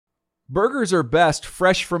Burgers are best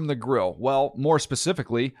fresh from the grill. Well, more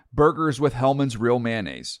specifically, burgers with Hellmann's Real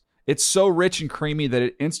Mayonnaise. It's so rich and creamy that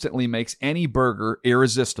it instantly makes any burger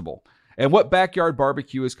irresistible. And what backyard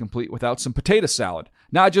barbecue is complete without some potato salad?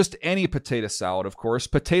 Not just any potato salad, of course.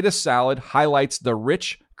 Potato salad highlights the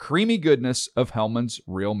rich, creamy goodness of Hellmann's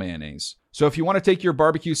Real Mayonnaise. So if you want to take your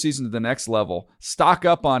barbecue season to the next level, stock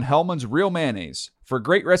up on Hellmann's Real Mayonnaise. For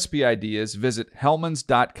great recipe ideas, visit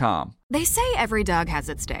hellmanns.com. They say every dog has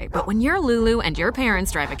its day, but when you're Lulu and your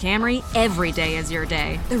parents drive a Camry, every day is your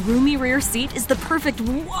day. The roomy rear seat is the perfect,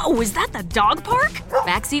 whoa, is that the dog park?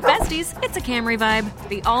 Backseat besties, it's a Camry vibe.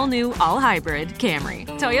 The all-new, all-hybrid Camry.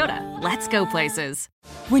 Toyota, let's go places.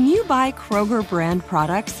 When you buy Kroger brand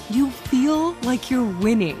products, you feel like you're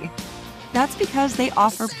winning. That's because they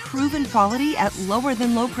offer proven quality at lower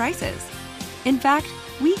than low prices. In fact,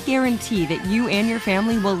 we guarantee that you and your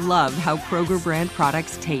family will love how Kroger brand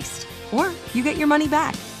products taste, or you get your money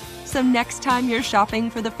back. So next time you're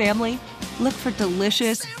shopping for the family, look for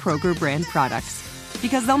delicious Kroger brand products,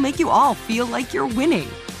 because they'll make you all feel like you're winning.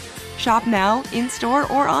 Shop now, in-store,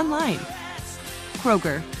 or online.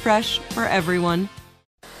 Kroger, fresh for everyone.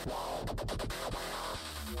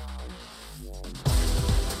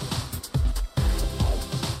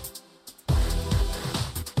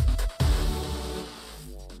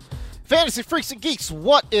 Fantasy Freaks and Geeks,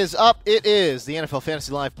 what is up? It is the NFL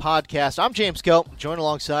Fantasy Live podcast. I'm James Koh, joined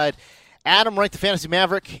alongside Adam Rank, the Fantasy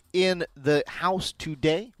Maverick, in the house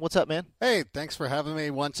today. What's up, man? Hey, thanks for having me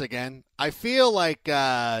once again. I feel like...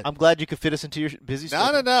 I'm glad you could fit us into your busy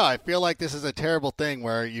schedule. No. I feel like this is a terrible thing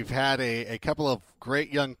where you've had a couple of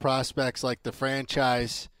great young prospects like the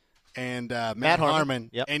franchise and Matt Harmon,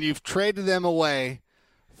 yep. And you've traded them away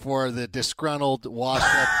for the disgruntled,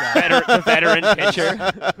 washed-up guy. The veteran pitcher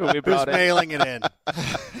who we Who's brought in. mailing it in.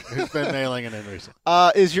 Who's been mailing it in recently.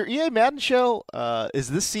 Is your EA Madden show, is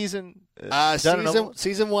this season done?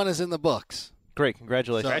 Season 1 is in the books. Great,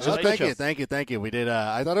 congratulations. So, thank you. We did.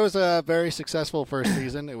 I thought it was a very successful first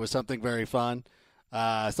season. It was something very fun,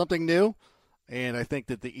 something new, and I think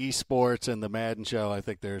that the esports and the Madden show, I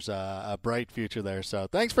think there's a bright future there. So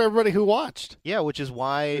thanks for everybody who watched. Yeah, which is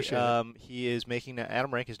why he is making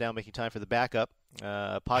Adam Rank is now making time for the backup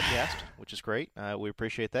podcast, which is great. We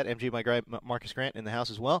appreciate that. MG, my guy Marcus Grant in the house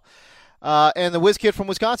as well, and the whiz kid from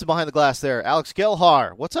Wisconsin behind the glass there, Alex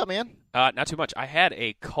Gelhar. What's up, man? Not too much. I had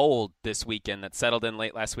a cold this weekend that settled in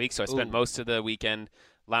late last week, so I spent most of the weekend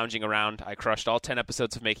lounging around. I crushed all 10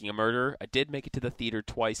 episodes of Making a Murderer. I did make it to the theater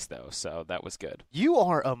twice, though, so that was good. You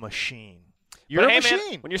are a machine. You're but a hey,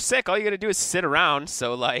 machine. Man, when you're sick, all you got to do is sit around.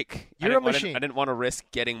 So, you're a machine. I didn't want to risk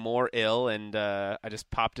getting more ill, and I just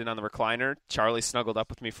popped in on the recliner. Charlie snuggled up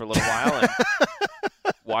with me for a little while and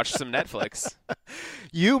watched some Netflix.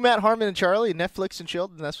 You, Matt Harmon, and Charlie, Netflix and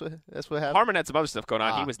chilled, and that's what happened? Harmon had some other stuff going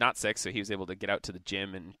on. He was not sick, so he was able to get out to the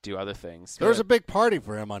gym and do other things. There was a big party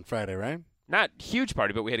for him on Friday, right? Not huge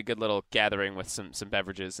party, but we had a good little gathering with some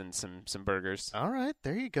beverages and some burgers. All right,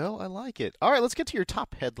 there you go. I like it. All right, let's get to your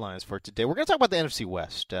top headlines for today. We're going to talk about the NFC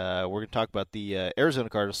West. We're going to talk about the Arizona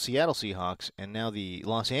Cardinals, Seattle Seahawks, and now the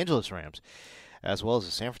Los Angeles Rams, as well as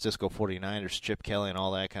the San Francisco 49ers, Chip Kelly, and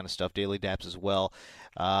all that kind of stuff, Daily Daps as well.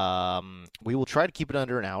 We will try to keep it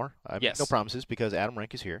under an hour. I make no promises because Adam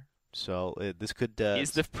Rank is here. So this could...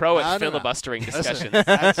 He's the pro at filibustering discussions.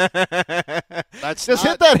 That's just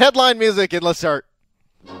hit that headline music and let's start.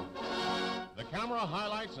 The camera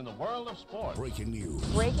highlights in the world of sports. Breaking news.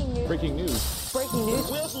 Breaking news. Breaking news. Breaking news.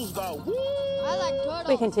 Whistles go woo! I like turtles.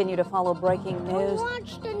 We continue to follow breaking news.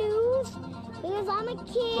 Watch the news because I'm a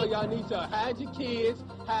kid. So y'all need to hide your kids,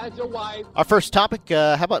 hide your wife. Our first topic,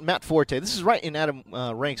 how about Matt Forte? This is right in Adam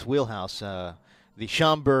Rank's wheelhouse, the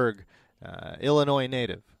Schaumburg, Illinois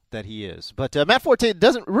native that he is. But Matt Forte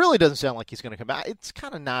doesn't sound like he's going to come back. It's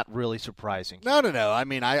kind of not really surprising. No. I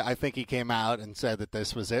mean, I think he came out and said that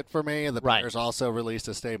this was it for me, and the Bears also released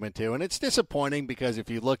a statement too. And it's disappointing because if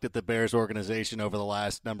you looked at the Bears organization over the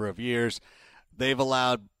last number of years, they've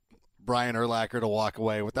allowed Brian Urlacher to walk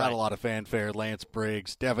away without a lot of fanfare, Lance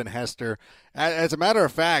Briggs, Devin Hester. As a matter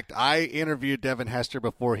of fact, I interviewed Devin Hester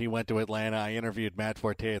before he went to Atlanta. I interviewed Matt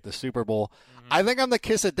Forte at the Super Bowl. Mm-hmm. I think I'm the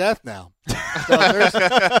kiss of death now.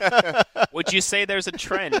 So would you say there's a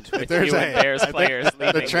trend with you and Bears players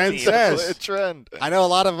leaving the trend the team? says. A trend. I know a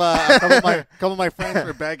lot of a couple of my friends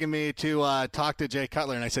were begging me to talk to Jay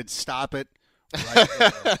Cutler, and I said, stop it.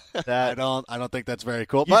 I don't think that's very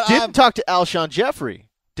cool. You didn't talk to Alshon Jeffrey.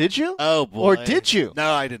 Did you? Oh boy! Or did you?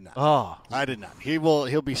 No, I did not. Oh, I did not.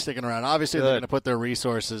 He'll be sticking around. Obviously, they're going to put their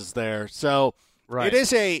resources there. So it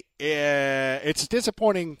is it's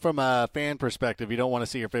disappointing from a fan perspective. You don't want to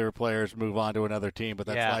see your favorite players move on to another team, but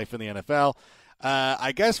that's life in the NFL.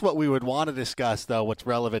 I guess what we would want to discuss, though, what's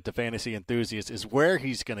relevant to fantasy enthusiasts, is where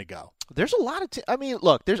he's going to go. There's a lot of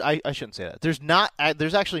look, I shouldn't say that.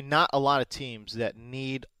 There's actually not a lot of teams that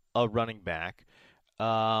need a running back.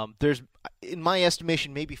 There's, in my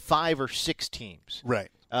estimation, maybe 5 or 6 teams. Right.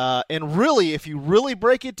 And really, if you really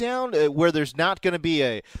break it down, where there's not going to be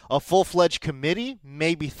a full-fledged committee,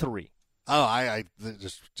 maybe 3. Oh, I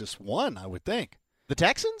just one, I would think. The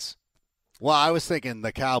Texans? Well, I was thinking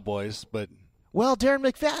the Cowboys, but... Well, Darren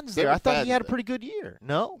McFadden's there. I thought he had a pretty good year.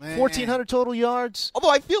 No? 1,400 total yards. Although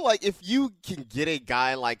I feel like if you can get a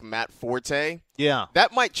guy like Matt Forte,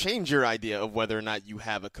 that might change your idea of whether or not you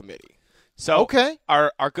have a committee. So okay.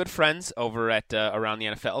 Our good friends over at Around the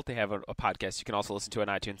NFL, they have a podcast you can also listen to on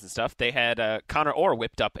iTunes and stuff. They had Connor Orr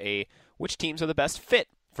whipped up which teams are the best fit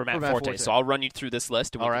for Matt Forte. So I'll run you through this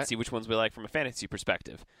list, and we can see which ones we like from a fantasy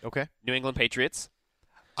perspective. Okay. New England Patriots.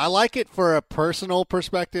 I like it for a personal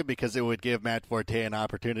perspective because it would give Matt Forte an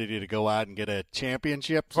opportunity to go out and get a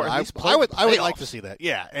championship. So I would like to see that.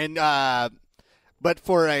 Yeah, and but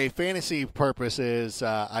for a fantasy purposes,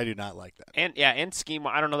 I do not like that. And scheme,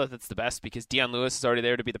 I don't know that that's the best because Deion Lewis is already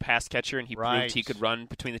there to be the pass catcher, and he proved he could run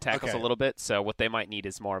between the tackles a little bit. So what they might need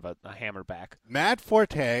is more of a hammer back. Matt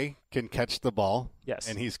Forte can catch the ball. Yes.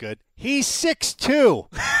 And he's good. He's 6'2".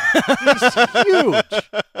 He's huge.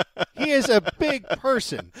 He is a big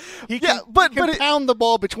person. He can pound the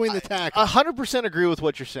ball between the tackles. 100% agree with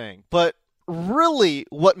what you're saying. But really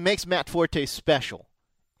what makes Matt Forte special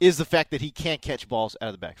is the fact that he can't catch balls out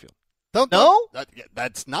of the backfield.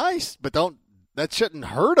 That's nice, but that shouldn't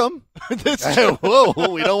hurt him. Whoa,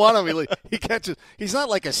 we don't want him. He catches. He's not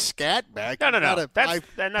like a scat back. No.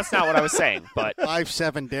 That's not what I was saying. But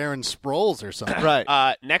 5'7" Darren Sproles or something.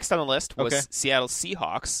 Right. Next on the list was Seattle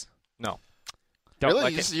Seahawks. No. Don't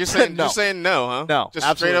really? Like you're saying no. You're saying no, huh? No, just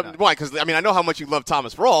absolutely straight up. Why? Because I know how much you love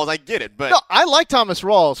Thomas Rawls. I get it, but no, I like Thomas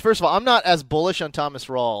Rawls. First of all, I'm not as bullish on Thomas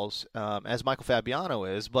Rawls as Michael Fabiano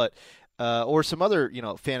is, but or some other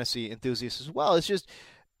fantasy enthusiasts as well. It's just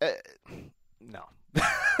no.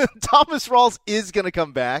 Thomas Rawls is going to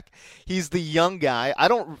come back. He's the young guy.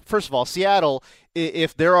 First of all, Seattle,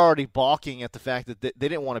 if they're already balking at the fact that they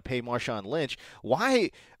didn't want to pay Marshawn Lynch,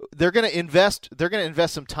 why they're going to invest? They're going to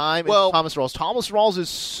invest some time in Thomas Rawls. Thomas Rawls is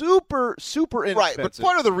super inexpensive. Right, but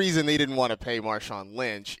part of the reason they didn't want to pay Marshawn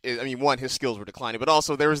Lynch is, one, his skills were declining, but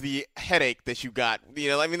also there was the headache that you got.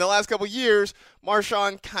 The last couple of years,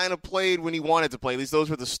 Marshawn kind of played when he wanted to play. At least those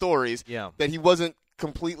were the stories. Yeah. That he wasn't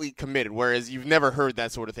completely committed, whereas you've never heard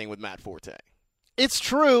that sort of thing with Matt Forte. It's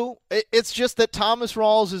true. It's just that Thomas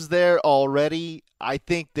Rawls is there already. I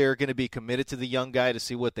think they're going to be committed to the young guy to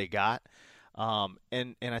see what they got.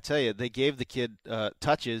 And I tell you, they gave the kid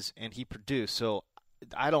touches, and he produced. So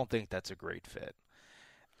I don't think that's a great fit.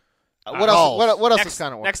 What else is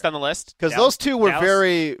kind of next on the list? Because those two were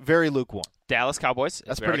very, very lukewarm. Dallas Cowboys.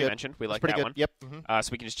 That's pretty good. Mentioned. We like pretty that good. one. Yep. Mm-hmm. So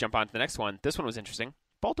we can just jump on to the next one. This one was interesting.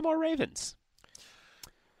 Baltimore Ravens.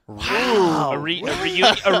 Wow. A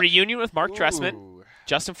reunion with Mark Trestman.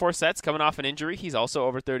 Justin Forsett's coming off an injury. He's also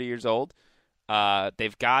over 30 years old.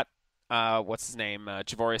 They've got what's his name,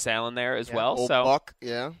 Javorius Allen there as well. Old so, Buck,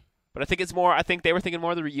 yeah. But I think it's more. I think they were thinking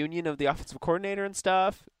more of the reunion of the offensive coordinator and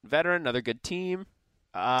stuff. Veteran, another good team.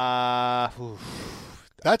 That's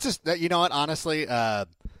just you know what? Honestly,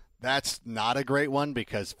 that's not a great one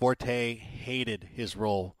because Forte hated his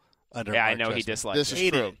role under. Yeah, Mark I know Trestman. he disliked. This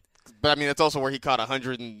is true. But that's also where he caught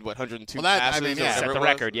 102 passes. Set the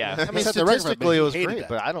record. Yeah. Statistically, it was great,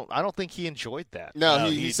 but I don't think he enjoyed that. No,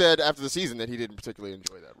 he said after the season that he didn't particularly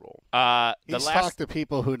enjoy that role. He's talked to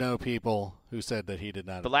people who know people who said that he did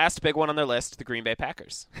not. The last big one on their list, the Green Bay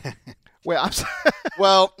Packers.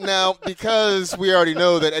 Well, now, because we already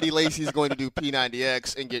know that Eddie Lacy is going to do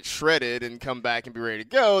P90X and get shredded and come back and be ready to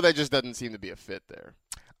go, that just doesn't seem to be a fit there.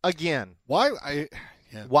 Again, why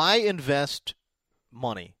invest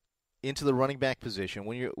money into the running back position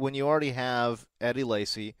when you already have Eddie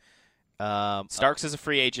Lacy? Starks is a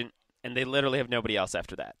free agent, and they literally have nobody else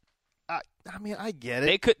after that. I get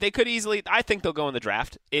it. They could easily. I think they'll go in the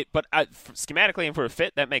draft. But schematically and for a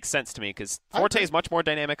fit, that makes sense to me because Forte is much more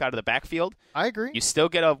dynamic out of the backfield. I agree. You still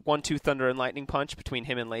get a 1-2 thunder and lightning punch between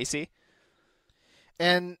him and Lacy.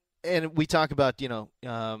 And we talk about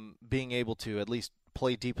being able to at least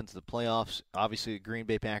play deep into the playoffs. Obviously, the Green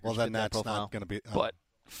Bay Packers. Well, then that that's profile. not going to be. But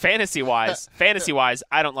fantasy-wise,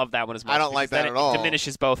 I don't love that one as much. I don't like that at all. It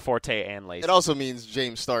diminishes both Forte and Lacy. It also means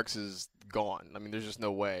James Starks is gone. I mean, there's just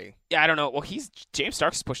no way. Yeah, I don't know. Well, James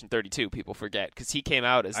Starks is pushing 32. People forget because he came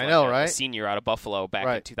out as a senior out of Buffalo back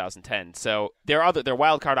in 2010. So there are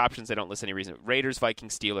wild card options. They don't list any reason. Raiders,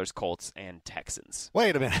 Vikings, Steelers, Colts, and Texans.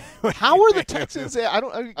 Wait a minute. How are the Texans? I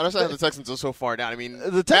don't understand how the Texans are so far down. I mean,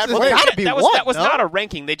 the Texans got to be that was not a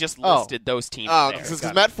ranking. They just listed those teams. Oh,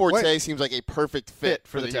 because Matt Forte seems like a perfect fit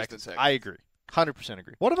for the Texans. Texans. I agree. 100%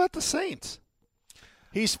 agree. What about the Saints?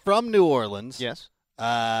 He's from New Orleans. Yes. It's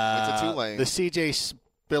a Tulane. The C.J.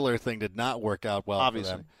 Spiller thing did not work out well for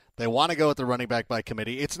them. They want to go with the running back by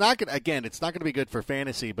committee. It's not going to be good for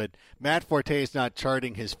fantasy, but Matt Forte is not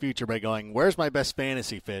charting his future by going, where's my best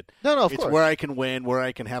fantasy fit? No, of it's course. Where I can win, where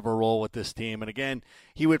I can have a role with this team. And again,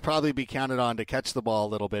 he would probably be counted on to catch the ball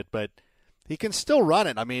a little bit, but he can still run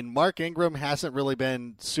it. I mean, Mark Ingram hasn't really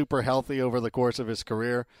been super healthy over the course of his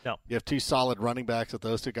career. No. You have two solid running backs with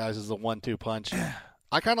those two guys as a 1-2 punch.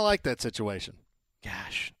 I kind of like that situation.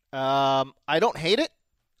 Gosh. I don't hate it.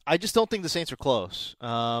 I just don't think the Saints are close.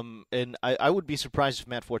 And I would be surprised if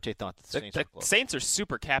Matt Forte thought that the Saints were close. Saints are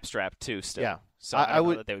super cap-strapped, too, still. Yeah. So I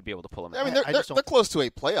would know that they would be able to pull them out. I mean, they're close to a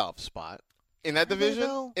playoff spot. In that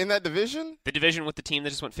division? The division with the team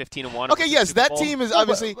that just went 15-1. Okay, yes, that team is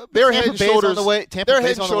obviously they're head and shoulders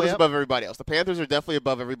above everybody else. The Panthers are definitely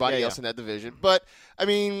above everybody else in that division. But I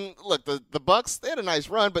mean, look, the Bucs, they had a nice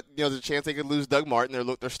run, but there's a chance they could lose Doug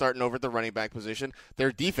Martin. They're starting over at the running back position.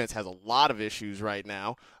 Their defense has a lot of issues right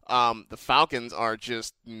now. The Falcons are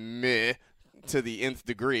just meh to the nth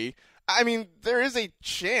degree. I mean, there is a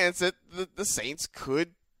chance that the Saints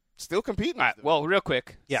could still competing. All right, well, real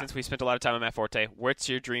quick, since we spent a lot of time on Matt Forte, what's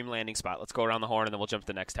your dream landing spot? Let's go around the horn, and then we'll jump to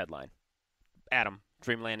the next headline. Adam,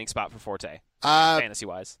 dream landing spot for Forte,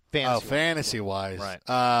 fantasy-wise. Fantasy-wise.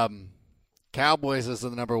 Right. Cowboys is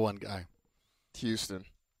the number one guy. Houston.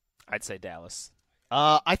 I'd say Dallas.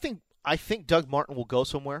 I think Doug Martin will go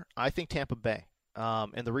somewhere. I think Tampa Bay.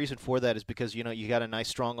 And the reason for that is because, you got a nice,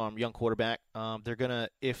 strong-arm young quarterback. They're going to,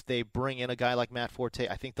 if they bring in a guy like Matt Forte,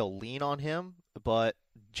 I think they'll lean on him. But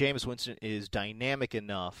Jameis Winston is dynamic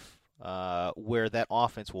enough where that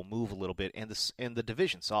offense will move a little bit, and the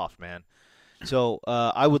division's soft, man. So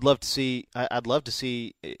I would love to see. I'd love to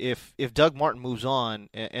see if Doug Martin moves on,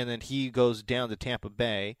 and then he goes down to Tampa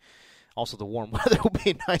Bay. Also, the warm weather will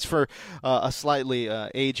be nice for a slightly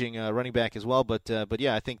aging running back as well. But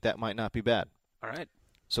yeah, I think that might not be bad. All right.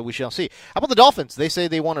 So we shall see. How about the Dolphins? They say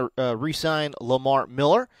they want to re-sign Lamar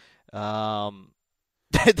Miller.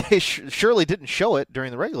 They surely didn't show it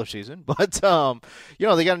during the regular season, but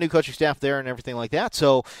they got a new coaching staff there and everything like that.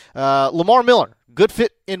 So Lamar Miller, good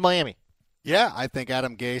fit in Miami. Yeah, I think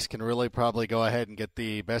Adam Gase can really probably go ahead and get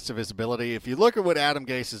the best of his ability. If you look at what Adam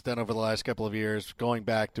Gase has done over the last couple of years, going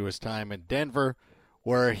back to his time in Denver,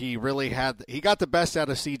 where he got the best out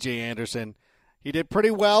of C.J. Anderson. He did pretty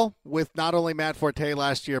well with not only Matt Forte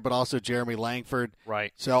last year, but also Jeremy Langford.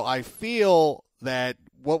 Right. So I feel that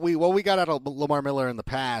what we got out of Lamar Miller in the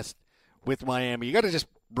past with Miami, you got to just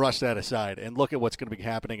brush that aside and look at what's going to be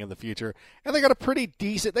happening in the future. And they got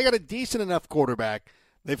a decent enough quarterback.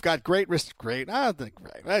 They've got good receivers.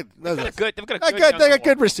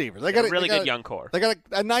 They got a really good young core. They got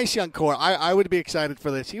a nice young core. I would be excited for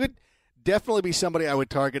this. He would definitely be somebody I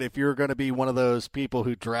would target if you're going to be one of those people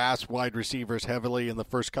who drafts wide receivers heavily in the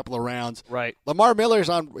first couple of rounds. Right. Lamar Miller's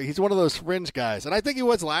he's one of those fringe guys. And I think he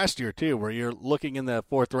was last year too, where you're looking in the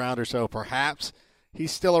fourth round or so, perhaps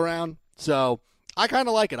he's still around. So I kind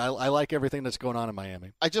of like it. I like everything that's going on in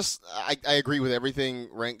Miami. I agree with everything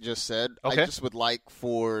Rank just said. Okay. I just would like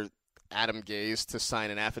for Adam Gase to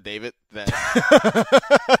sign an affidavit that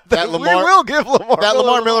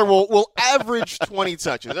Lamar Miller will average 20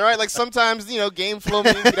 touches. All right, like sometimes game flow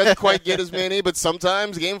means he doesn't quite get as many, but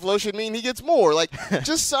sometimes game flow should mean he gets more. Like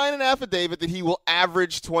just sign an affidavit that he will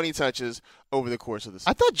average 20 touches over the course of the season.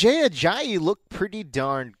 I thought Jay Ajayi looked pretty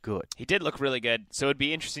darn good. He did look really good, so it'd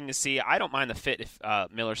be interesting to see. I don't mind the fit if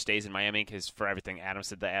Miller stays in Miami because for everything Adam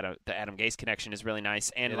said, the Adam Gase connection is really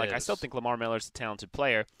nice, and I still think Lamar Miller's a talented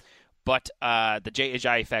player. But the Jay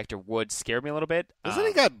Ajayi factor would scare me a little bit. Doesn't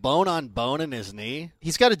he got bone on bone in his knee?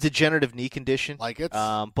 He's got a degenerative knee condition. Like it's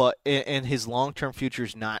but and his long-term future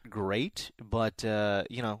is not great. But I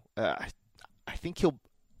think he'll.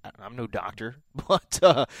 I'm no doctor, but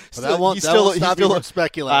he's still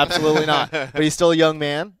speculating. Absolutely not. But he's still a young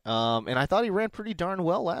man, and I thought he ran pretty darn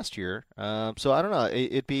well last year. So I don't know.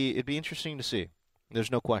 It'd be interesting to see. There's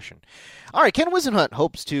no question. All right, Ken Whisenhunt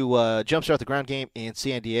hopes to jumpstart the ground game in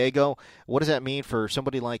San Diego. What does that mean for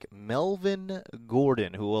somebody like Melvin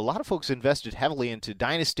Gordon, who a lot of folks invested heavily into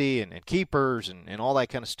Dynasty and keepers and all that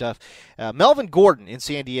kind of stuff? Melvin Gordon in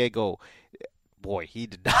San Diego, boy, he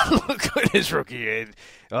did not look good his rookie year.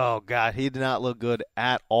 Oh, God, he did not look good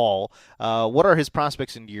at all. What are his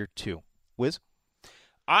prospects in year 2? Wiz?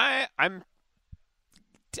 I'm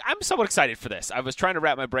somewhat excited for this. I was trying to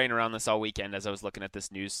wrap my brain around this all weekend as I was looking at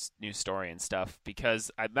this news story and stuff because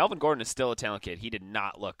Melvin Gordon is still a talented kid. He did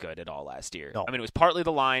not look good at all last year. No. I mean, it was partly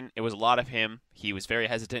the line. It was a lot of him. He was very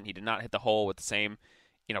hesitant. He did not hit the hole with the same,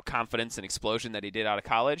 confidence and explosion that he did out of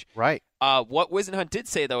college. Right. What Whisenhunt did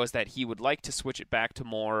say, though, is that he would like to switch it back to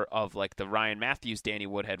more of like the Ryan Matthews, Danny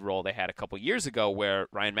Woodhead role they had a couple years ago where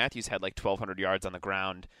Ryan Matthews had like 1,200 yards on the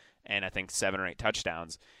ground and I think 7 or 8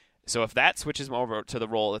 touchdowns. So if that switches him over to the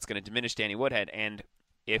role, it's going to diminish Danny Woodhead. And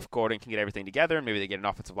if Gordon can get everything together, and maybe they get an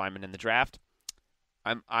offensive lineman in the draft,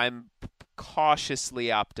 I'm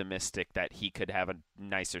cautiously optimistic that he could have a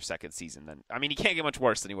nicer second season than. I mean, he can't get much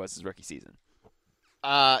worse than he was his rookie season.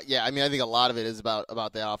 Yeah, I mean, I think a lot of it is about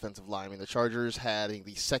the offensive line. I mean, the Chargers had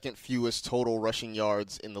the second fewest total rushing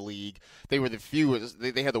yards in the league. They were the fewest.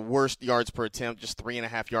 They had the worst yards per attempt, just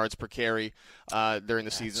 3.5 yards per carry during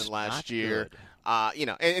the season last year.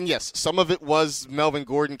 And yes, some of it was Melvin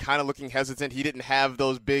Gordon kind of looking hesitant. He didn't have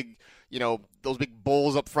those big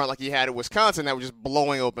bowls up front like he had at Wisconsin that were just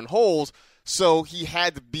blowing open holes. So he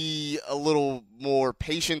had to be a little more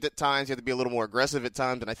patient at times. He had to be a little more aggressive at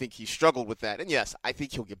times, and I think he struggled with that. And yes, I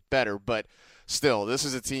think he'll get better, but still, this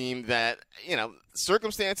is a team that,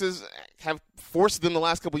 circumstances have forced them the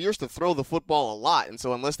last couple of years to throw the football a lot. And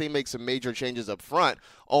so unless they make some major changes up front,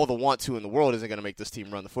 all the want to in the world isn't going to make this team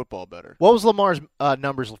run the football better. What was Lamar's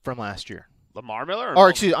numbers from last year? Lamar Miller?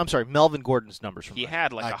 I'm sorry, Melvin Gordon's numbers from He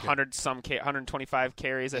had like 125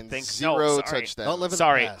 carries, I think. Zero touchdowns. Don't live in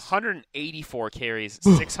Sorry, the past. 184 carries,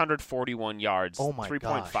 641 yards, Oh my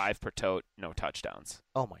 3.5 per tote, no touchdowns.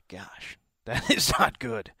 Oh, my gosh. That is not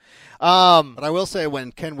good. But I will say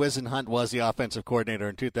when Ken Whisenhunt was the offensive coordinator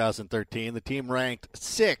in 2013, the team ranked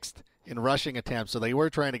 6th in rushing attempts, so they were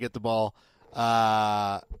trying to get the ball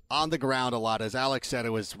on the ground a lot. As Alex said, it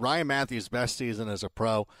was Ryan Matthews' best season as a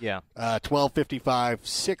pro. Yeah. 1255,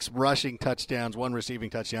 6 rushing touchdowns, 1 receiving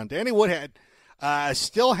touchdown. Danny Woodhead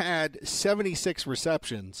still had 76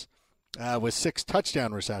 receptions with 6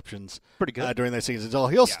 touchdown receptions. Pretty good. During that season. So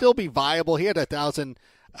he'll still be viable. He had 1,000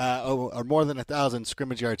 or more than 1,000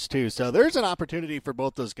 scrimmage yards too. So there's an opportunity for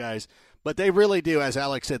both those guys. But they really do, as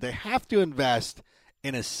Alex said, they have to invest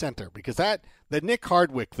in a center because the Nick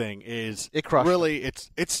Hardwick thing is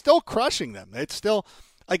it's still crushing them. It's still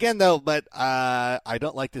again though, but I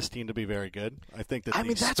don't like this team to be very good. I think that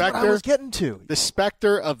that's what I was getting to. The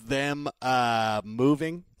specter of them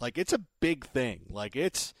moving, like it's a big thing. Like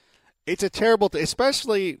it's a terrible thing,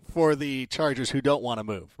 especially for the Chargers who don't want to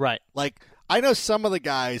move. Right. Like I know some of the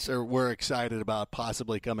guys were excited about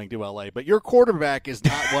possibly coming to LA, but your quarterback is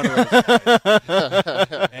not one of those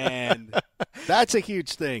guys. And that's a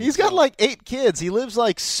huge thing. He's got like 8 kids. He lives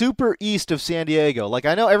like super east of San Diego. Like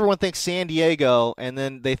I know everyone thinks San Diego, and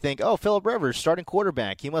then they think, oh, Phillip Rivers, starting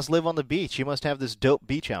quarterback. He must live on the beach. He must have this dope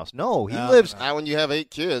beach house. No, he lives. Not when you have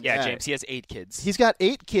 8 kids. Yeah, James, he has 8 kids. He's got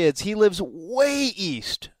 8 kids. He lives way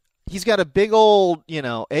east. He's got a big old,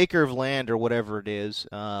 acre of land or whatever it is.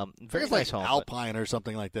 Very nice home. Alpine or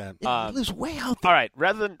something like that. He lives way out there. All right,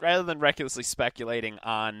 rather than recklessly speculating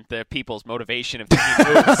on the people's motivation of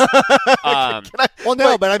taking moves.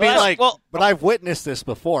 But I've witnessed this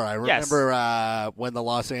before. I remember when the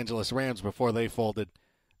Los Angeles Rams, before they folded,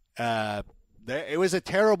 it was a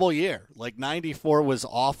terrible year. Like 94 was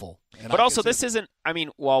awful. But also, this isn't,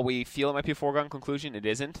 while we feel it might be a foregone conclusion, it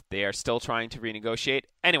isn't. They are still trying to renegotiate.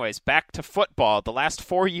 Anyways, back to football. The last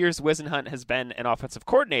 4 years Whisenhunt has been an offensive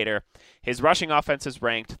coordinator. His rushing offense is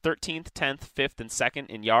ranked 13th, 10th, 5th, and 2nd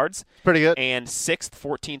in yards. Pretty good. And 6th,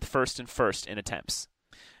 14th, 1st, and 1st in attempts.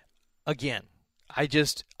 Again,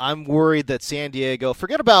 I'm worried that San Diego,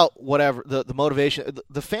 forget about whatever the motivation.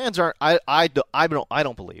 The fans aren't. I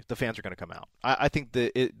don't believe the fans are going to come out. I think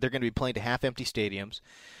they're going to be playing to half-empty stadiums.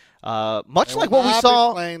 Much like what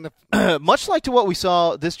we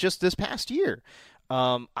saw this past year.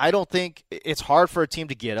 I don't think it's hard for a team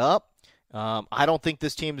to get up. I don't think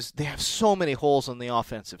this team they have so many holes on the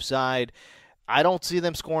offensive side. I don't see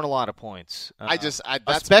them scoring a lot of points.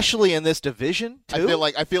 Especially in this division, too.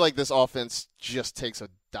 I feel like this offense just takes a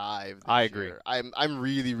dive. I agree. Year. I'm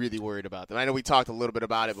really, really worried about them. I know we talked a little bit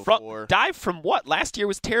about it before. Dive from what? Last year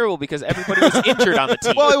was terrible because everybody was injured on the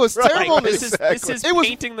team. Well, it was terrible. This is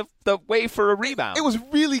painting the way for a rebound. It was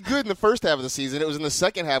really good in the first half of the season. It was in the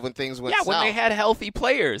second half when things went south. Yeah, when they had healthy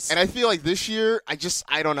players. And I feel like this year, I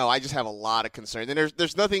don't know. I just have a lot of concerns. And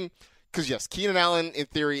there's nothing. Because, yes, Keenan Allen, in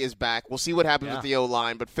theory, is back. We'll see what happens with the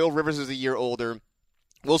O-line, but Phil Rivers is a year older.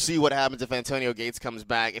 We'll see what happens if Antonio Gates comes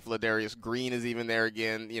back, if Ladarius Green is even there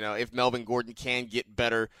again, if Melvin Gordon can get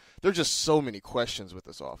better. There's just so many questions with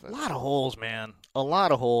this offense. A lot of holes, man. A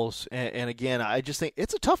lot of holes. And again, I just think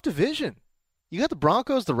it's a tough division. You got the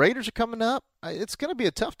Broncos, the Raiders are coming up. It's going to be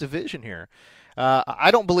a tough division here.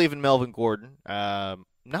 I don't believe in Melvin Gordon.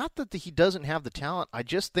 Not that he doesn't have the talent. I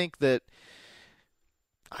just think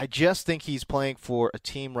he's playing for a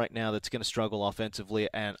team right now that's going to struggle offensively,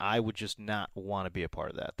 and I would just not want to be a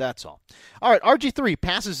part of that. That's all. All right, RG3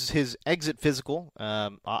 passes his exit physical.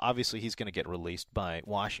 Obviously, he's going to get released by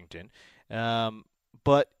Washington,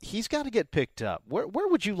 but he's got to get picked up. Where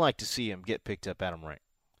would you like to see him get picked up, Adam Ray?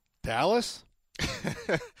 Dallas?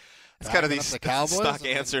 It's kind of the stock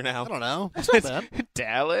answer now. I don't know. That's not bad.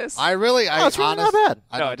 Dallas? It's really not bad.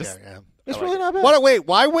 It's really not bad. Wait,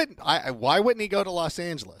 why wouldn't he go to Los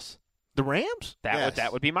Angeles? The Rams?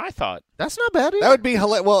 That would be my thought. That's not bad either. That would be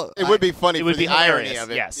hilarious. Well, it would be funny. It would be irony hilarious.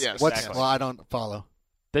 of it. Yes. Exactly. Well, I don't follow.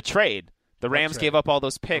 The trade. The Rams gave up all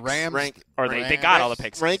those picks. They got all the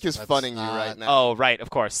picks. Rank is funning you right now. Oh, right. Of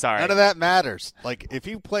course. Sorry. None of that matters. Like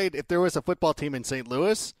if there was a football team in St.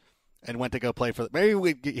 Louis and went to go play for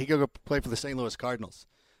he could go play for the St. Louis Cardinals.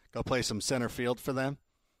 Go play some center field for them.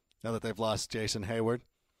 Now that they've lost Jason Hayward.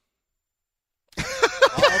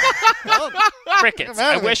 Crickets.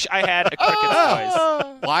 I wish I had a cricket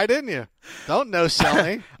noise. Why didn't you? Don't no-sell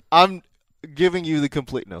me. I'm giving you the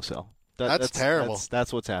complete no-sell. That's terrible.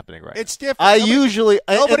 That's what's happening right It's different.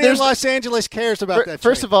 Nobody in Los Angeles cares about that.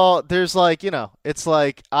 First of all, there's it's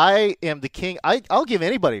like I am the king. I'll give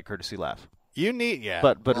anybody a courtesy laugh. You need,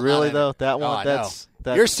 But really though, that one, that's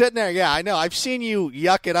you're sitting there. Yeah, I know. I've seen you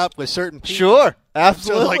yuck it up with certain people. Sure,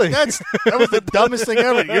 absolutely. So that was the dumbest thing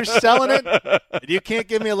ever. You're selling it, and you can't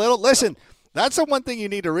give me a little. Listen, that's the one thing you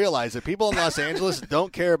need to realize: that people in Los Angeles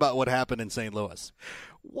don't care about what happened in St. Louis.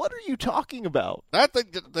 What are you talking about?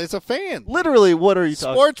 That's a fan. Literally, what are you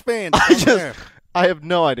talking? Sports fans. I have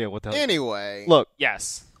no idea what that. Anyway, look.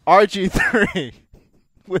 Yes. RG3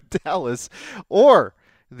 with Dallas or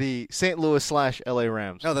the St. Louis/LA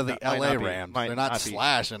Rams. No, they're the LA Rams. They're not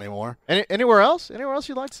slash anymore. Anywhere else? Anywhere else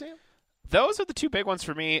you'd like to see them? Those are the two big ones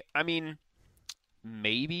for me. I mean,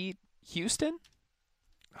 maybe Houston.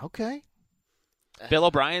 Okay. Bill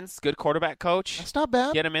O'Brien's good quarterback coach. That's not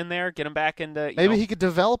bad. Get him in there. Get him back into. Maybe he could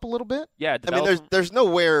develop a little bit. Yeah. I mean, there's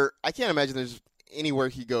nowhere. I can't imagine there's anywhere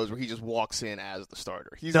he goes where he just walks in as the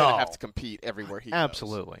starter. He's going to have to compete everywhere he goes.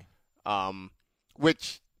 Absolutely.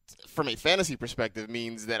 Which, from a fantasy perspective,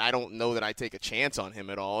 means that I don't know that I take a chance on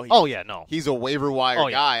him at all. He's a waiver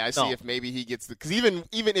wire guy. I see if maybe he gets because even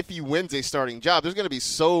if he wins a starting job, there's going to be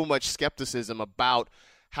so much skepticism about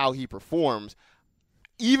how he performs.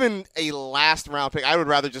 Even a last-round pick, I would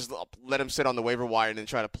rather just let him sit on the waiver wire and then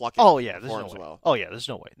try to pluck him. There's no way. There's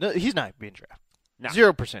no way. No, he's not being drafted. No.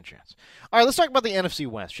 0% chance. All right, let's talk about the NFC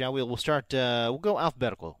West, shall we? We'll start. We'll go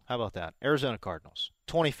alphabetical. How about that? Arizona Cardinals,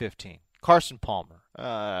 2015. Carson Palmer.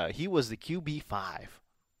 He was the QB5.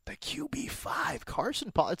 The QB5.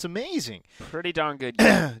 Carson Palmer. It's amazing. Pretty darn good.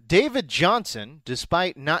 David Johnson,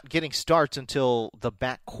 despite not getting starts until the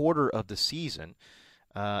back quarter of the season.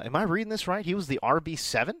 Am I reading this right? He was the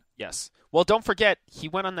RB7? Yes. Well, don't forget, he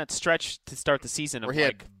went on that stretch to start the season of where he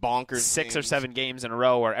had bonkers 6 or 7 games in a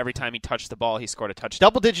row where every time he touched the ball, he scored a touchdown.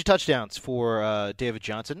 Double-digit touchdowns for David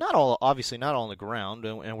Johnson. Obviously not all on the ground,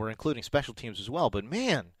 and we're including special teams as well. But,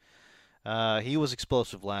 man, he was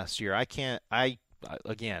explosive last year. I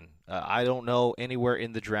don't know anywhere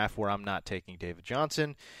in the draft where I'm not taking David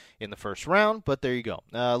Johnson in the first round, but there you go.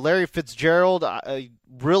 Larry Fitzgerald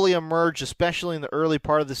really emerged, especially in the early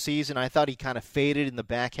part of the season. I thought he kind of faded in the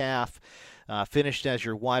back half, finished as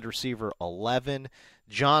your wide receiver 11.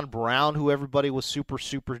 John Brown, who everybody was super,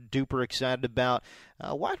 super duper excited about,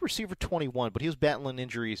 wide receiver 21, but he was battling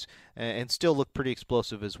injuries and still looked pretty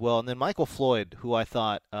explosive as well. And then Michael Floyd, who I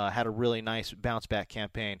thought had a really nice bounce-back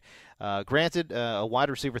campaign. Granted, a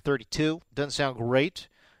wide receiver 32, doesn't sound great.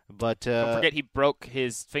 But don't forget he broke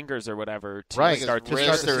his fingers or whatever to start the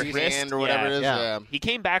hand or whatever it is. Yeah. He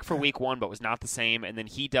came back for week 1 but was not the same, and then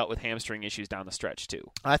he dealt with hamstring issues down the stretch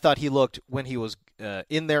too. I thought he looked, when he was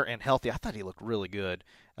in there and healthy, I thought he looked really good.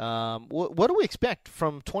 What do we expect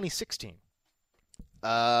from 2016?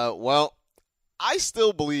 Well, I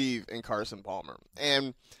still believe in Carson Palmer,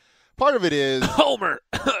 and part of it is Homer.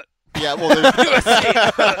 Yeah, well, no,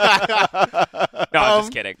 I'm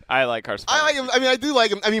just kidding. I like Carson Palmer. I like him. I mean, I do like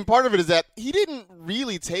him. I mean, part of it is that he didn't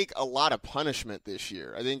really take a lot of punishment this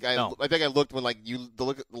year. I think I looked when look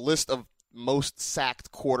at the list of most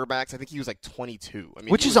sacked quarterbacks. I think he was like 22. I mean,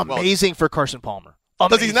 which is amazing for Carson Palmer.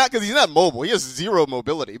 Because he's not mobile. He has zero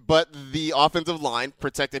mobility. But the offensive line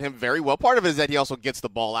protected him very well. Part of it is that he also gets the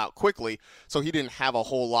ball out quickly, so he didn't have a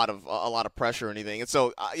whole lot of pressure or anything. And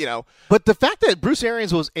so But the fact that Bruce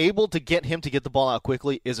Arians was able to get him to get the ball out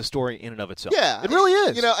quickly is a story in and of itself. Yeah, it really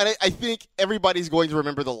is. And I think everybody's going to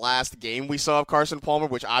remember the last game we saw of Carson Palmer,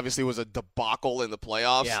 which obviously was a debacle in the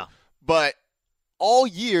playoffs. Yeah. But all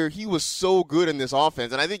year, he was so good in this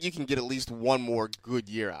offense, and I think you can get at least one more good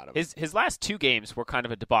year out of it. His last 2 games were kind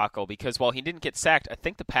of a debacle because while he didn't get sacked, I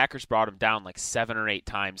think the Packers brought him down like 7 or 8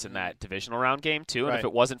 times in that divisional round game, too. And if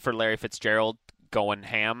it wasn't for Larry Fitzgerald going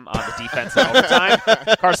ham on the defense in overtime,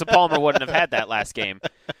 Carson Palmer wouldn't have had that last game.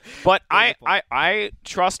 But I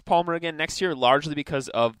trust Palmer again next year largely because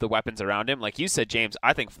of the weapons around him. Like you said, James,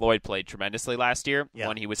 I think Floyd played tremendously last year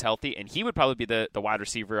when he was healthy, and he would probably be the wide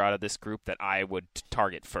receiver out of this group that I would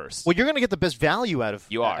target first. Well, you're going to get the best value out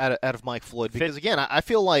of Mike Floyd because, again, I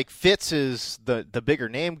feel like Fitz is the bigger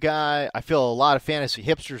name guy. I feel a lot of fantasy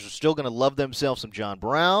hipsters are still going to love themselves some John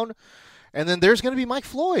Brown. And then there's going to be Mike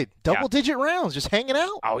Floyd, double-digit rounds, just hanging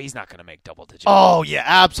out. Oh, he's not going to make double-digit. Oh yeah,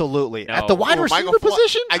 absolutely. No. At the wide receiver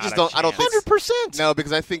position, I don't think 100%. No,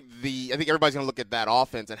 because I think everybody's going to look at that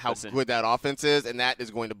offense and how good that offense is, and that is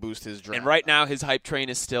going to boost his draft. And right now, his hype train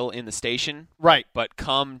is still in the station. Right. But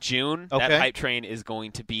come June, that hype train is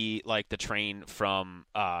going to be like the train from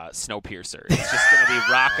Snowpiercer. It's just going to be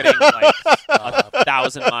rocketing like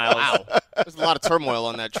 1,000 miles. Wow. There's a lot of turmoil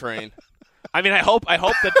on that train. I mean, I hope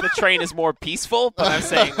that the train is more peaceful, but I'm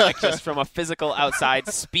saying like just from a physical outside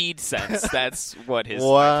speed sense, that's what his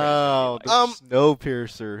like.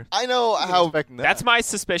 Snowpiercer. I know how that's my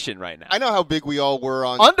suspicion right now. I know how big we all were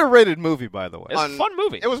on underrated movie, by the way. It's a fun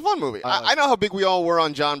movie. It was a fun movie. I know how big we all were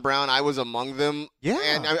on John Brown. I was among them. Yeah.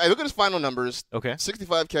 And I look at his final numbers. Okay.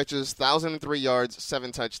 65 catches, 1,003 yards,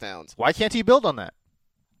 7 touchdowns. Why can't he build on that?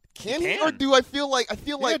 Can he or do I feel like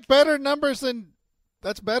he had better numbers than.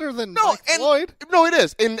 That's better than Mike Floyd. No, it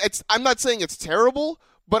is. And I'm not saying it's terrible,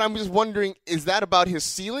 but I'm just wondering, is that about his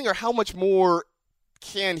ceiling or how much more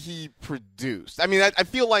can he produce? I mean, I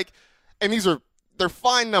feel like, and they're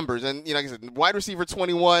fine numbers. And, like I said, wide receiver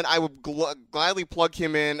 21, I would gladly plug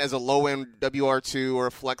him in as a low-end WR2 or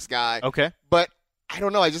a flex guy. Okay. But I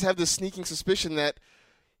don't know. I just have this sneaking suspicion that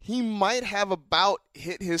he might have about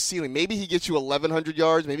hit his ceiling. Maybe he gets you 1,100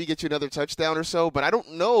 yards. Maybe he gets you another touchdown or so. But I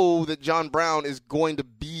don't know that John Brown is going to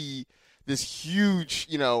be this huge,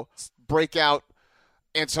 breakout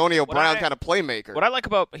Antonio Brown kind of playmaker. What I like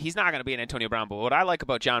about – he's not going to be an Antonio Brown, but what I like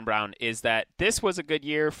about John Brown is that this was a good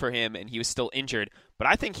year for him and he was still injured. But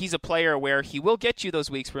I think he's a player where he will get you those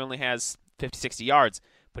weeks where he only has 50, 60 yards.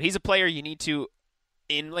 But he's a player you need to –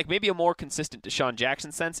 in like maybe a more consistent Deshaun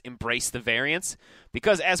Jackson sense, embrace the variance.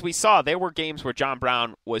 Because as we saw, there were games where John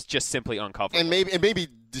Brown was just simply uncoverable. And maybe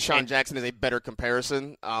Deshaun Jackson is a better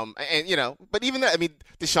comparison. But even that, I mean,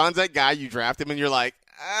 Deshaun's that guy, you draft him and you're like,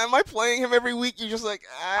 am I playing him every week? You're just like,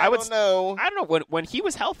 I don't know. I don't know. When he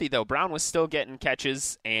was healthy, though, Brown was still getting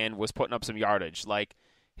catches and was putting up some yardage. Like,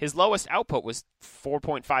 his lowest output was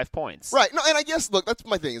 4.5 points. Right. No, and I guess, look, that's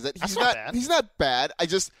my thing, is that he's not bad.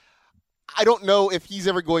 I don't know if he's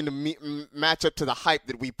ever going to match up to the hype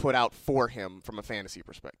that we put out for him from a fantasy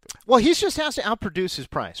perspective. Well, he just has to outproduce his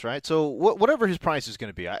price, right? So whatever his price is going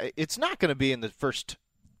to be, it's not going to be in the first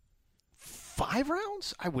 5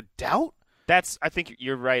 rounds, I would doubt. I think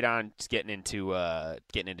you're right on just getting into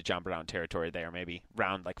John Brown territory there, maybe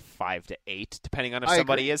round like 5 to 8, depending on if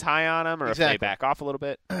somebody is high on him or if they back off a little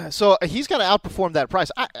bit. So he's going to outperform that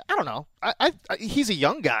price. I don't know. He's a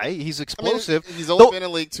young guy. He's explosive. He's only been in the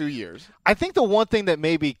league 2 years. I think the one thing that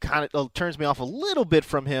maybe kind of turns me off a little bit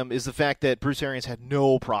from him is the fact that Bruce Arians had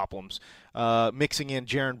no problems mixing in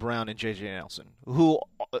Jaron Brown and J.J. Nelson, who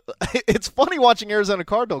it's funny watching Arizona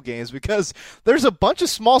Cardinal games because there's a bunch of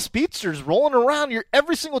small speedsters rolling around.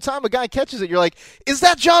 Every single time a guy catches it, you're like, is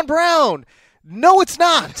that John Brown? No, it's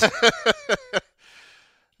not.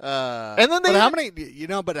 And then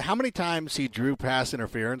how many times he drew pass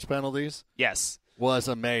interference penalties? Yes. Was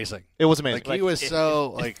amazing. It was amazing. He was if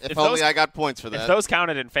only I got points for that. If those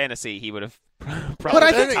counted in fantasy, he would have probably. But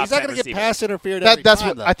I think he's not going to get pass interfered every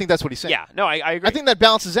time. I think that's what he's saying. Yeah, no, I agree. I think that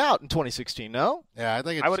balances out in 2016. No. Yeah, I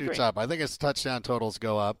think it shoots up. I think his touchdown totals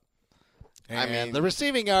go up. And the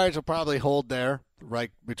receiving yards will probably hold there,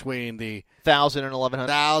 right between the 1,000 and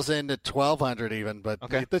 1,100. 1,000 to 1,200 even, but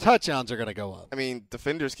the touchdowns are going to go up. I mean,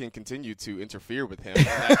 defenders can continue to interfere with him.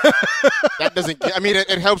 That doesn't.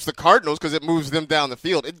 It helps the Cardinals because it moves them down the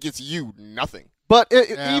field. It gets you nothing. But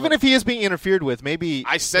even if he is being interfered with, maybe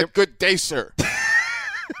I said good day, sir.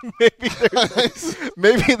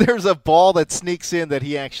 maybe there's a ball that sneaks in that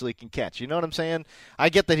he actually can catch. You know what I'm saying? I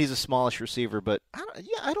get that he's a smallish receiver, but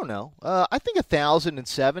I don't know. I think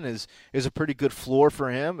 1,007 is a pretty good floor for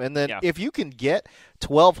him. And then if you can get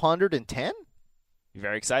 1,210, you're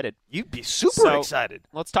very excited. You'd be super excited.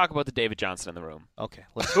 Let's talk about the David Johnson in the room. Okay.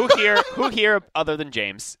 Who here other than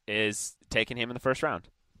James is taking him in the first round?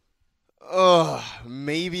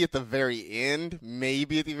 Maybe at the very end.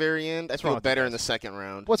 I feel better in the second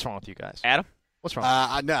round. What's wrong with you guys? Adam? What's wrong?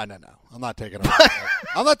 No. I'm not taking a running back.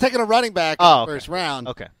 I'm not taking a running back in the first round.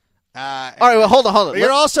 Okay. All right, well, hold on.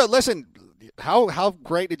 You're also, listen, how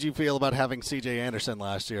great did you feel about having C.J. Anderson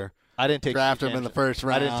last year? I didn't take draft him in the first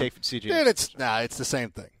round. I didn't take C.J. Dude, it's the same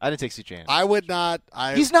thing. I didn't take C.J. Anderson. I would not.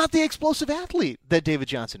 He's not the explosive athlete that David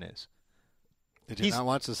Johnson is. Did you not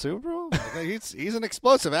watch the Super Bowl? He's an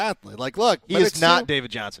explosive athlete. Like, look, he is not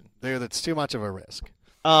David Johnson. Dude, that's too much of a risk.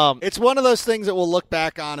 It's one of those things that we'll look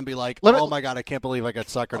back on and be like, oh my God, I can't believe I got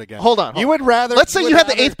suckered again. Hold on. You would rather. Let's say you had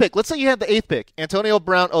the 8th pick. Let's say you had the 8th pick. Antonio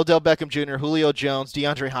Brown, Odell Beckham Jr., Julio Jones,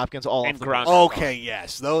 DeAndre Hopkins, all and of them. Okay,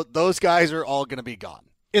 yes. Those guys are all going to be gone.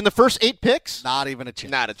 In the first 8 picks? Not even a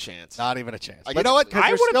chance. Not a chance. Not even a chance. You know what?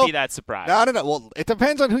 I wouldn't be that surprised. No. Well, it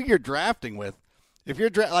depends on who you're drafting with. If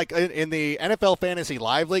you're like in the NFL Fantasy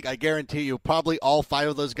Live League, I guarantee you probably all 5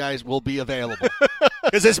 of those guys will be available.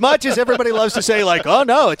 Because as much as everybody loves to say, like, oh,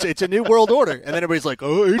 no, it's a new world order, and then everybody's like,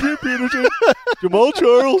 oh, Adrian Peterson, Jamal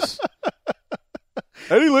Charles,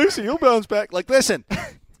 Eddie Lacy, he'll bounce back. Like, listen,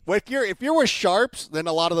 if you're with sharps, then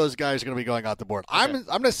a lot of those guys are going to be going out the board. Okay. I'm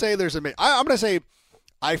going to say I'm going to say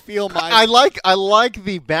I feel I like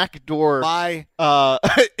the backdoor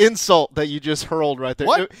insult that you just hurled right there.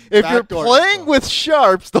 What? If you're playing with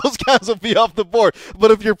sharps, those guys will be off the board.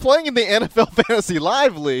 But if you're playing in the NFL Fantasy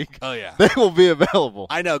Live League, they will be available.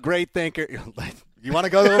 I know, great thinker. You want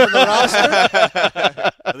to go over the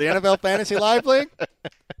roster of the NFL Fantasy Live League?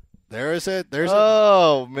 There's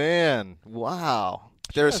Oh man! Wow.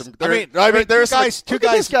 There's some. Two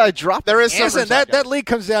guys. This guy dropped. There is some. That league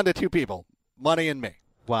comes down to 2 people, money and me.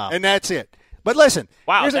 Wow. And that's it. But listen.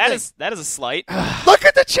 Wow, that is a slight. Look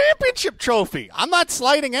at the championship trophy. I'm not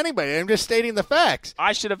slighting anybody. I'm just stating the facts.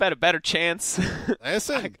 I should have had a better chance.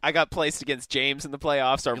 Listen. I got placed against James in the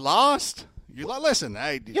playoffs. You lost. Listen.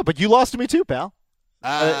 Yeah, but you lost to me too, pal.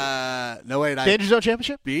 No, wait. Danger Zone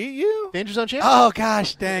Championship? Beat you? Danger Zone Championship? Oh,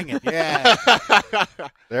 gosh, dang it. Yeah.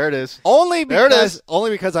 There it is. Only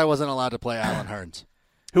because I wasn't allowed to play Alan Hearns,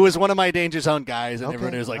 who was one of my Danger Zone guys, and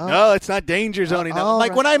everyone was like, no, it's not Danger Zone enough.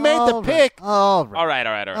 Like, when I made the pick. All right.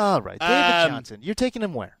 David Johnson. You're taking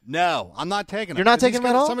him where? No, I'm not taking him. You're not taking him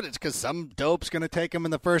at all? It's because some dope's going to take him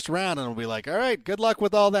in the first round, and will be like, all right, good luck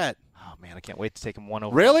with all that. Oh, man, I can't wait to take him 1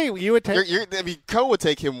 over. Really? You would take Co would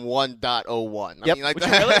take him 1.01. Yep. I mean, like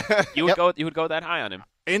that. You would go that high on him.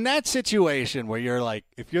 In that situation where you're like,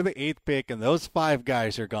 if you're the 8th pick and those 5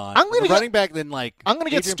 guys are gone, I'm going to running back, then like I'm going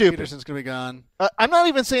to get Adrian stupid. Peterson's going to be gone. I'm not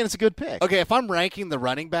even saying it's a good pick. Okay, if I'm ranking the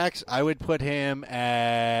running backs, I would put him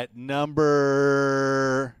at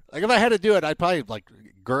number. Like if I had to do it, I'd probably like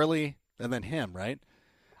Gurley and then him, right?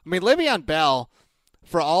 I mean, Le'Veon Bell,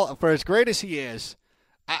 for as great as he is.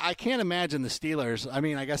 I can't imagine the Steelers. I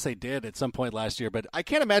mean, I guess they did at some point last year, but I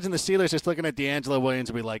can't imagine the Steelers just looking at D'Angelo Williams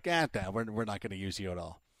and be like, we're not going to use you at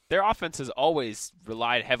all. Their offense has always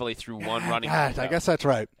relied heavily through one running back. I guess that's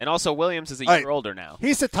right. And also, Williams is a year older now.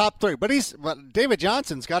 He's the top 3, but David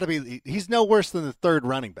Johnson's got to be. He's no worse than the 3rd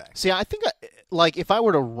running back. See, I think if I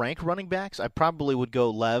were to rank running backs, I probably would go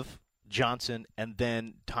Lev, Johnson, and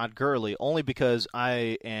then Todd Gurley, only because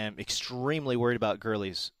I am extremely worried about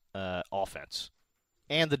Gurley's offense.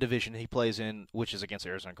 And the division he plays in, which is against the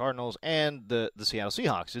Arizona Cardinals and the Seattle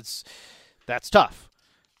Seahawks. That's tough.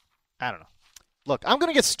 I don't know. Look, I'm going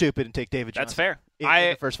to get stupid and take David Johnson. That's fair. In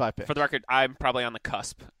the first 5 picks. For the record, I'm probably on the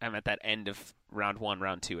cusp. I'm at that end of round 1,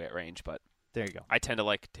 round 2 at range, but there you go. I tend to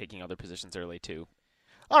like taking other positions early too.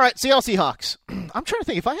 All right, Seattle Seahawks. I'm trying to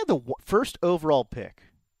think. If I had the first overall pick,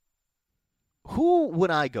 who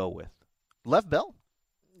would I go with? Lev Bell?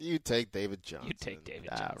 You take David Johnson. You'd take David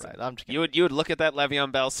Johnson. Right. You would look at that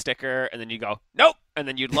Le'Veon Bell sticker, and then you go, nope, and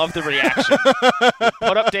then you'd love the reaction. You'd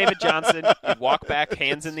put up David Johnson, you'd walk back,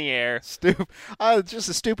 hands in the air. It's just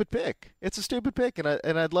a stupid pick. It's a stupid pick, and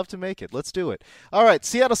I'd love to make it. Let's do it. All right,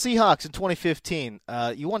 Seattle Seahawks in 2015.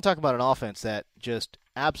 You want to talk about an offense that just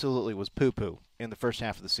absolutely was poo-poo in the first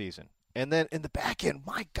half of the season. And then in the back end,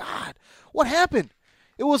 my God, what happened?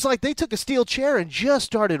 It was like they took a steel chair and just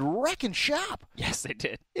started wrecking shop. Yes, they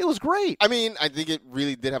did. It was great. I mean, I think it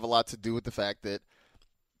really did have a lot to do with the fact that,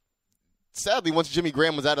 sadly, once Jimmy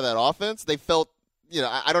Graham was out of that offense, they felt,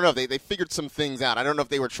 I don't know. They figured some things out. I don't know if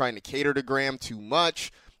they were trying to cater to Graham too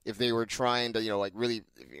much, if they were trying to, really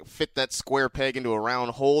fit that square peg into a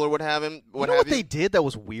round hole or what have him. What they did that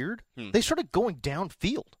was weird? They started going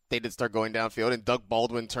downfield. They did start going downfield, and Doug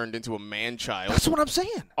Baldwin turned into a man-child. That's what I'm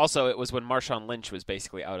saying. Also, it was when Marshawn Lynch was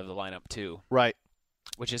basically out of the lineup, too. Right.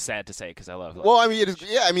 Which is sad to say because I love him. Well, I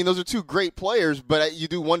mean, those are two great players, but you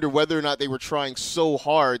do wonder whether or not they were trying so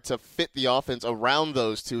hard to fit the offense around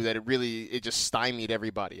those two that it just stymied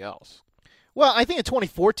everybody else. Well, I think in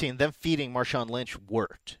 2014, them feeding Marshawn Lynch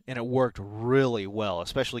worked, and it worked really well,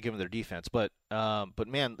 especially given their defense. But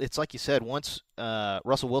man, it's like you said, once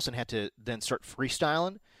Russell Wilson had to then start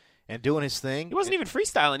freestyling and doing his thing. He wasn't even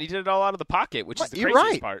freestyling. He did it all out of the pocket, which is the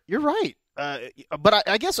craziest part. You're right. But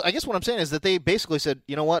I guess what I'm saying is that they basically said,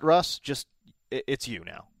 you know what, Russ, it's you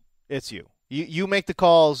now. It's you. You make the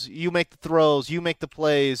calls, you make the throws, you make the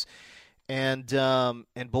plays, and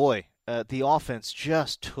boy, the offense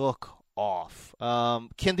just took off.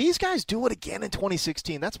 Can these guys do it again in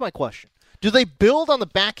 2016? That's my question. Do they build on the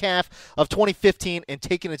back half of 2015 and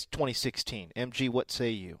take it into 2016? MG, what say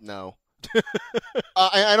you? No.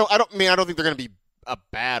 I don't think they're going to be a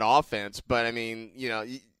bad offense, but I mean,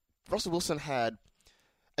 Russell Wilson had,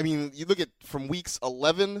 you look at from weeks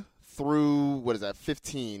 11 through,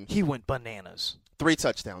 15. He went bananas. 3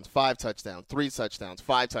 touchdowns, 5 touchdowns, 3 touchdowns,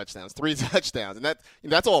 5 touchdowns, 3 touchdowns. And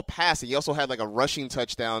that's all passing. He also had like a rushing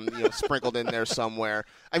touchdown, sprinkled in there somewhere.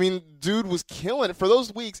 I mean, dude was killing it. For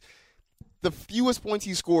those weeks, the fewest points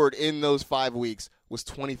he scored in those 5 weeks was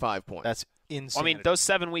 25 points. That's insane. I mean, those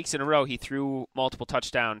 7 weeks in a row, he threw multiple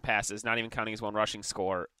touchdown passes, not even counting his one rushing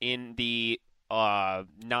score. In the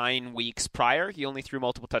 9 weeks prior, he only threw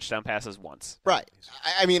multiple touchdown passes once. Right.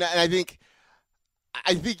 I think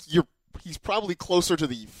he's probably closer to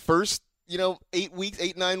the first,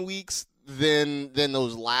 8, 9 weeks than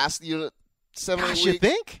those last, 7 weeks. You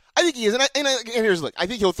think? I think he is. And here's the look. I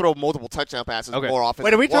think he'll throw multiple touchdown passes more often.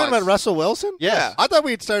 Wait, are we talking about Russell Wilson? Yeah. I thought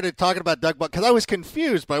we'd started talking about Doug Baldwin because I was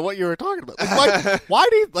confused by what you were talking about. Why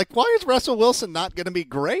is Russell Wilson not going to be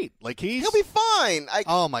great? He'll be fine.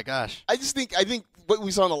 Oh my gosh. I think what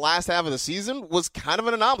we saw in the last half of the season was kind of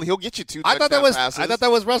an anomaly. He'll get you 2 touchdown passes. I thought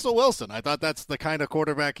that was Russell Wilson. I thought that's the kind of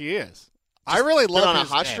quarterback he is. I really love on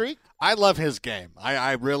his a hot game. streak. I love his game.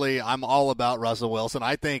 I'm all about Russell Wilson.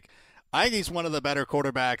 I think he's one of the better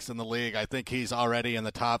quarterbacks in the league. I think he's already in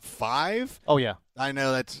the top 5. Oh yeah. I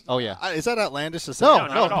know that's. Oh yeah. Is that outlandish to say? No,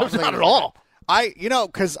 not at all.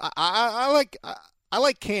 Because I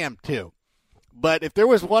like Cam too. But if there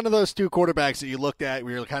was one of those 2 quarterbacks that you looked at,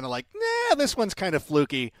 we were kind of like, nah, this one's kind of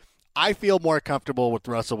fluky. I feel more comfortable with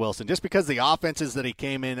Russell Wilson just because the offenses that he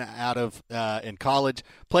came in out of in college,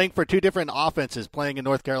 playing for 2 different offenses, playing in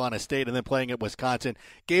North Carolina State and then playing at Wisconsin,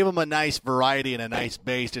 gave him a nice variety and a nice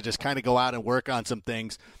base to just kind of go out and work on some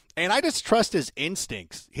things. And I just trust his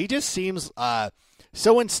instincts. He just seems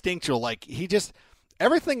so instinctual. Like he just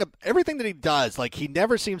everything that he does, like he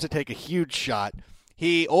never seems to take a huge shot.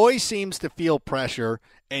 He always seems to feel pressure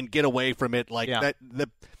and get away from it. That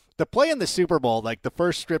the play in the Super Bowl, like the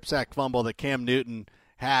first strip sack fumble that Cam Newton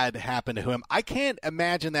had happen to him, I can't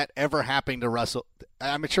imagine that ever happening to Russell.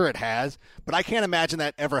 I'm sure it has, but I can't imagine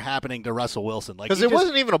that ever happening to Russell Wilson. Because it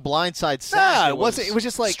wasn't even a blindside sack. No, it was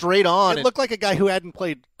just like straight on. It looked like a guy who hadn't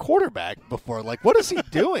played quarterback before. Like, what is he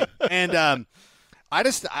doing? And I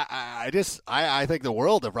think the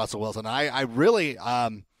world of Russell Wilson. I really.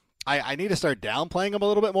 I need to start downplaying him a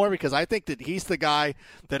little bit more because I think that he's the guy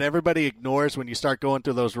that everybody ignores when you start going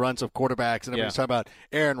through those runs of quarterbacks and everybody's talking about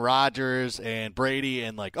Aaron Rodgers and Brady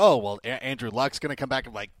and like, oh, well, Andrew Luck's going to come back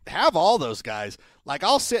and like have all those guys. Like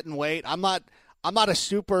I'll sit and wait. I'm not a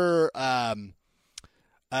super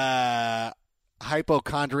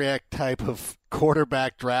hypochondriac type of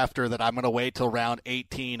quarterback drafter that I'm going to wait till round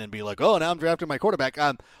 18 and be like, oh, now I'm drafting my quarterback.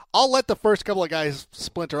 I'll let the first couple of guys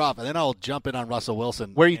splinter off, and then I'll jump in on Russell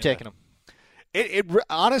Wilson. Where are you taking him?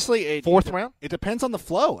 Honestly, 4th round? It depends on the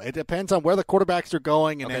flow. It depends on where the quarterbacks are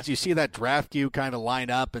going, and as you see that draft queue kind of line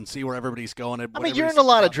up and see where everybody's going. You're in a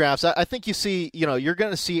lot of drafts. I think you see, you're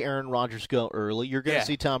going to see Aaron Rodgers go early. You're going to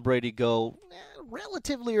see Tom Brady go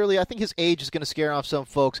relatively early. I think his age is going to scare off some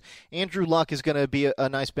folks. Andrew Luck is going to be a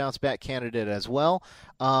nice bounce-back candidate as well.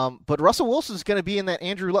 But Russell Wilson is going to be in that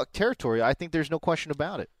Andrew Luck territory. I think there's no question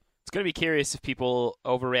about it. It's going to be curious if people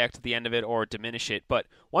overreact at the end of it or diminish it. But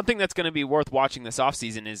one thing that's going to be worth watching this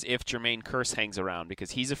offseason is if Jermaine Kearse hangs around,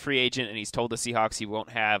 because he's a free agent and he's told the Seahawks he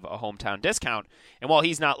won't have a hometown discount. And while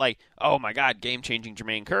he's not like, oh my God, game-changing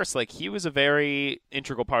Jermaine Kearse, like he was a very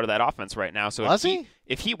integral part of that offense right now. So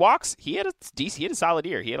if he walks, he had a solid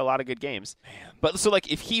year. He had a lot of good games. Man. But so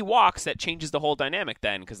like if he walks, that changes the whole dynamic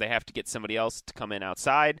then, because they have to get somebody else to come in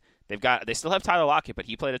outside. They still have Tyler Lockett, but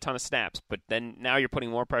he played a ton of snaps. But then now you're putting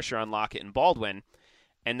more pressure on Lockett and Baldwin,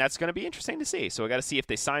 and that's going to be interesting to see. So we got to see if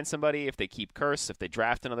they sign somebody, if they keep Kearse, if they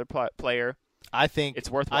draft another player. I think it's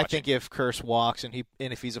worth watching. I think if Kearse walks and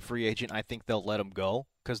if he's a free agent, I think they'll let him go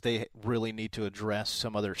because they really need to address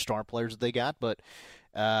some other star players that they got. But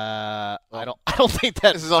I don't think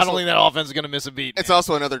that offense is going to miss a beat. It's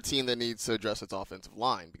also another team that needs to address its offensive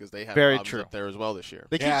line because they have problems up there as well this year.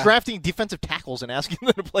 They keep drafting defensive tackles and asking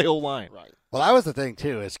them to play O-line. Right. Well, that was the thing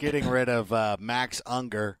too. Is getting rid of Max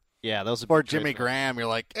Unger. Yeah, those or Jimmy Graham. You're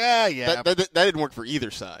like, yeah. That didn't work for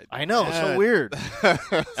either side. I know. It's so weird.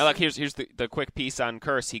 Now, look, here's the quick piece on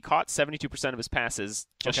Kearse. He caught 72% of his passes,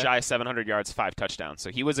 just shy of 700 yards, 5 touchdowns.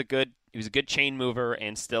 So he was a good chain mover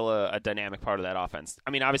and still a dynamic part of that offense.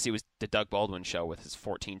 I mean, obviously it was the Doug Baldwin show with his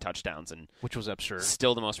 14 touchdowns, and which was absurd.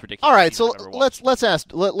 Still the most ridiculous. All right, so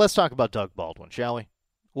let's talk about Doug Baldwin, shall we?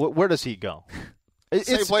 Where does he go?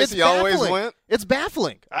 Same place he always went. It's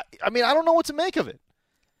baffling. I mean, I don't know what to make of it.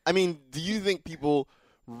 I mean, do you think people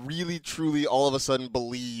really, truly, all of a sudden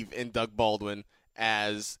believe in Doug Baldwin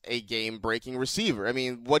as a game-breaking receiver? I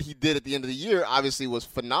mean, what he did at the end of the year obviously was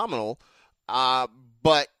phenomenal,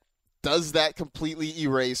 but does that completely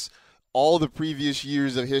erase all the previous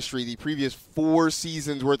years of history, the previous 4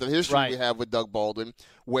 seasons worth of history we have with Doug Baldwin,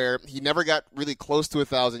 where he never got really close to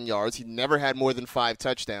 1,000 yards, he never had more than 5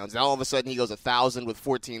 touchdowns, and all of a sudden he goes 1,000 with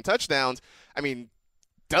 14 touchdowns? I mean,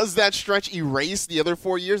 does that stretch erase the other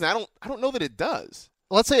 4 years? And I don't know that it does.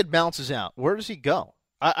 Let's say it balances out. Where does he go?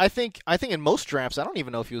 I think in most drafts, I don't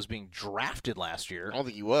even know if he was being drafted last year. I don't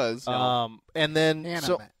think he was. And then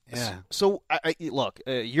so look,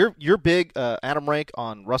 you're big Adam Rank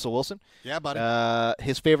on Russell Wilson. Yeah, buddy.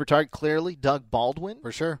 His favorite target clearly Doug Baldwin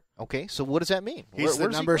for sure. Okay, so what does that mean? He's the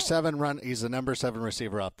number 7 He's the number 7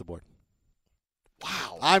 receiver off the board.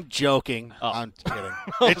 Wow. I'm joking. Oh. I'm kidding.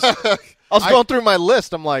 I was going through my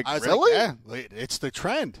list. I'm like, really? It's the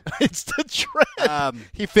trend. It's the trend.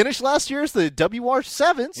 He finished last year as the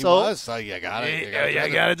WR7. He was. So you got it.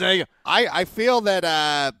 You got to take it. I feel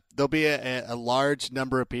that there'll be a large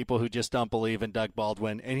number of people who just don't believe in Doug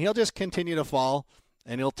Baldwin, and he'll just continue to fall.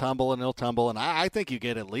 And he'll tumble, and I think you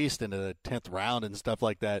get at least into the 10th round and stuff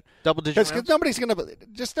like that. Double-digit rounds? Because nobody's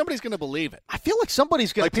gonna believe it. I feel like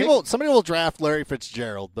somebody's gonna somebody will draft Larry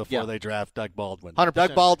Fitzgerald before they draft Doug Baldwin. 100%.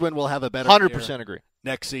 Doug Baldwin will have a better 100% agree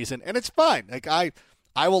next season, and it's fine. Like I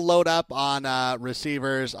will load up on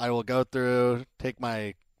receivers. I will go through, take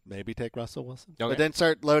Russell Wilson, but then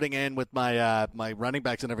start loading in with my my running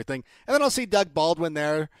backs and everything, and then I'll see Doug Baldwin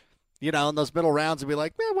there, in those middle rounds, and be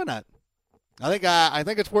like, man, why not? I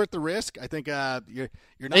think it's worth the risk. I think you're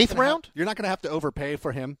not 8th round. You're not going to have to overpay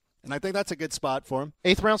for him, and I think that's a good spot for him.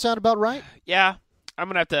 8th round sound about right? Yeah, I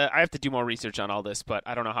have to do more research on all this, but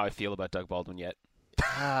I don't know how I feel about Doug Baldwin yet.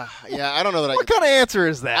 Yeah, I don't know that. What kind of answer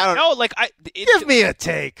is that? I don't know. Like, give me a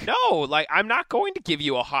take. No, like I'm not going to give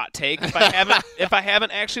you a hot take if I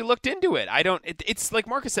haven't actually looked into it. I don't. It's like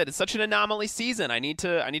Marcus said. It's such an anomaly season. I need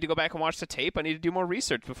to go back and watch the tape. I need to do more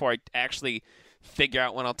research before I actually figure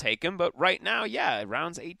out when I'll take him. But right now, yeah,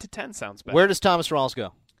 rounds 8 to 10 sounds better. Where does Thomas Rawls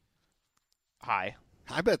go? High.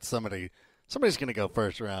 I bet somebody's going to go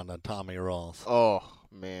first round on Tommy Rawls. Oh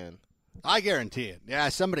man, I guarantee it. Yeah,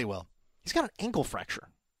 somebody will. He's got an ankle fracture.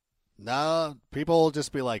 No, people will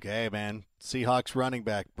just be like, "Hey, man, Seahawks running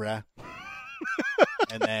back, bruh,"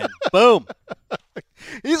 and then boom,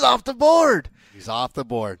 he's off the board. He's off the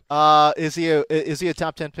board. Is he a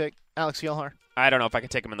top 10 pick, Alex Yelhar? I don't know if I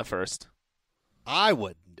could take him in the first. I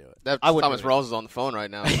wouldn't do it. Thomas Rawls is on the phone right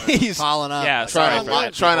now. He's calling up. Yeah,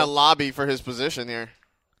 trying to lobby for his position here.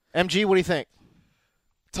 MG, what do you think?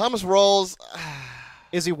 Thomas Rawls,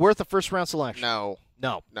 is he worth a first-round selection? No.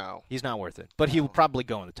 No. He's not worth it. But he would probably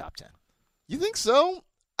go in the top 10. You think so?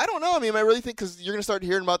 I don't know. I mean, I really think because you're going to start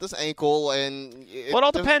hearing about this ankle. It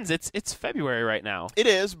all depends. It's February right now. It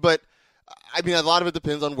is, but I mean, a lot of it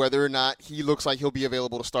depends on whether or not he looks like he'll be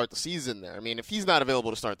available to start the season there. I mean, if he's not available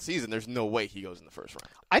to start the season, there's no way he goes in the first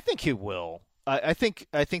round. I think he will. I think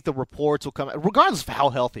the reports will come, regardless of how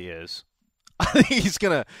healthy he is. I think he's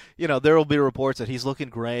going to, there will be reports that he's looking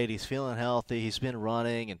great, he's feeling healthy, he's been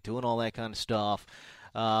running and doing all that kind of stuff.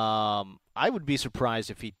 I would be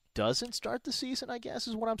surprised if he doesn't start the season, I guess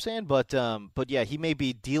is what I'm saying. But yeah, he may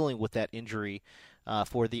be dealing with that injury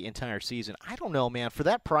for the entire season. I don't know, man. For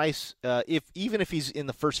that price, even if he's in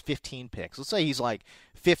the first 15 picks, let's say he's like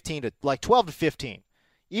 12 to 15.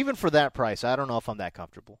 Even for that price, I don't know if I'm that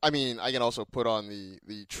comfortable. I mean, I can also put on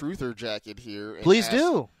the truther jacket here. And Please ask,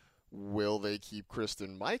 do. Will they keep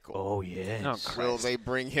Christine Michael? Oh, yes. Oh, will they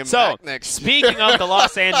bring him back next year? Speaking of the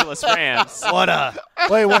Los Angeles Rams. What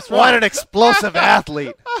an explosive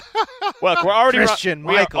athlete. Look, we're already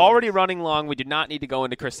we are already running long. We do not need to go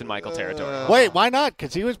into Christine Michael territory. Wait, why not?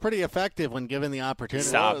 Because he was pretty effective when given the opportunity.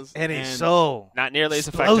 Stop. And he's so not nearly as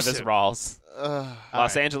explosive. effective as Rawls.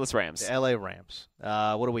 Los Angeles Rams. The L.A. Rams.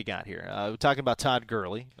 What do we got here? We're talking about Todd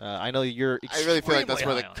Gurley. I know you're I really feel like that's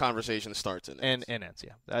where the high on conversation starts and ends. and ends,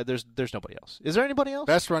 yeah. There's nobody else. Is there anybody else?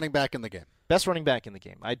 Best running back in the game. Best running back in the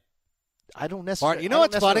game. I don't necessarily. You know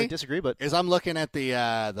what's funny? Disagree, but is I'm looking at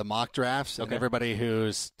the mock drafts and everybody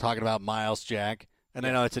who's talking about Miles Jack, and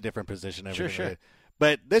I know it's a different position. Sure.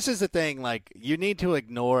 But this is the thing. Like, you need to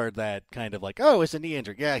ignore that kind of like, oh, it's a knee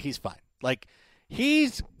injury. Yeah, he's fine. Like,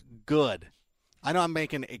 he's good. I know I'm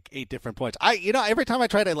making 8 different points. Every time I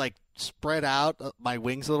try to like spread out my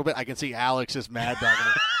wings a little bit, I can see Alex just mad dogging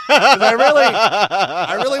me. Because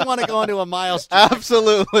I really want to go into a Miles Jack.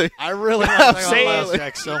 Absolutely. I really want to go into Miles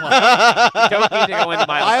Jack so much. You don't need to go into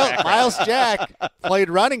Miles Jack. Miles Jack played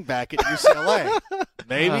running back at UCLA.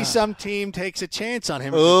 Maybe some team takes a chance on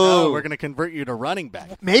him and says, no, we're going to convert you to running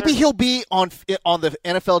back. Maybe he'll be on the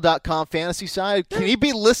NFL.com fantasy side. Can he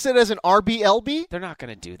be listed as an RBLB? They're not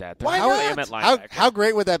going to do that. Why not? How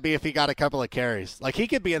great would that be if he got a couple of carries? Like, he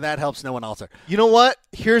could be in that helps no one else. You know what?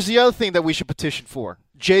 Here's the other thing that we should petition for.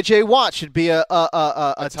 J.J. Watt should be a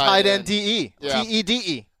tight end DE. Yeah.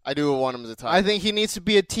 TEDE. I do want him as a tight end. I think he needs to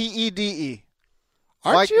be a TEDE.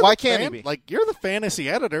 Why can't he be? Like, you're the fantasy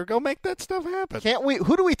editor. Go make that stuff happen. Can't we?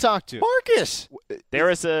 Who do we talk to? Marcus.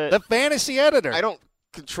 There is the fantasy editor. I don't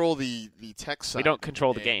control the tech side. We don't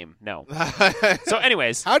control the game. No. So,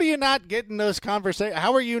 anyways. How do you not get in those conversations?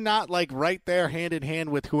 How are you not, like, right there hand in hand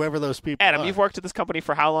with whoever those people Adam, are? you've worked at this company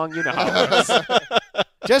for how long? You know how it works.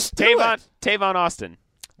 Just Tavon Austin.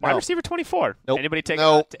 Wide receiver 24. Nope. Anybody taking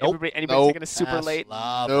a super late?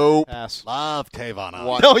 Love Tavon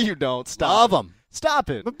Austin. No, you don't. Stop. Love him. Stop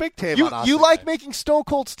it. I'm a big Tavon Austin. You like making Stone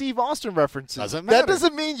Cold Steve Austin references. Doesn't matter. That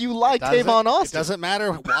doesn't mean you like Tavon Austin. It doesn't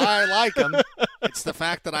matter why I like him. It's the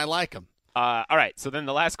fact that I like him. All right, so then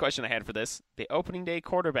the last question I had for this. The opening day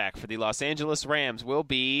quarterback for the Los Angeles Rams will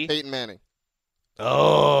be Peyton Manning.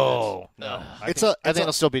 Oh. No. I think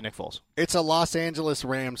it'll still be Nick Foles. It's a Los Angeles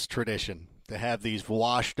Rams tradition to have these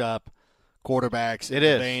washed-up quarterbacks in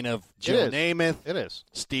is. the vein of Joe Namath. It is.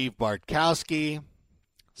 Steve Bartkowski,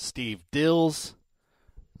 Steve Dills,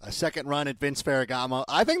 a second run at Vince Ferragamo.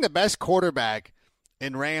 I think the best quarterback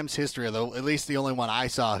in Rams history, though, at least the only one I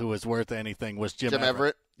saw who was worth anything, was Jim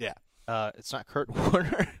Everett. Yeah. It's not Kurt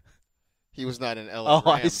Warner. He was not an LA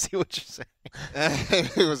Ram. I see what you're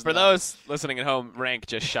saying. For those listening at home, Rank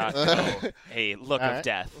just shot a look of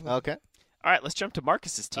death. Okay. All right, let's jump to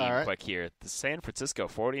Marcus's team quick here. The San Francisco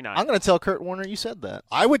 49ers. I'm going to tell Kurt Warner you said that.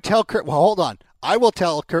 I would tell Kurt. Well, hold on. I will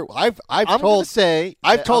tell Kurt. I'm going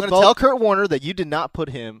to tell Kurt Warner that you did not put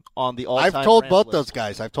him on the all-time I've told Rams both list. those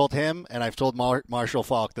guys. I've told him and I've told Marshall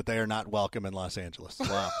Faulk that they are not welcome in Los Angeles.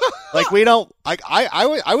 Wow. Like, we don't.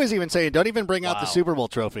 I was even saying, don't even bring out the Super Bowl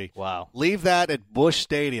trophy. Wow. Leave that at Busch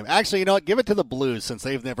Stadium. Actually, you know what? Give it to the Blues since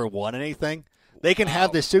they've never won anything. They can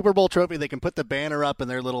have this Super Bowl trophy. They can put the banner up in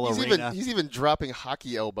their little arena. He's even dropping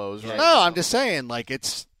hockey elbows right No, now. I'm just saying, like,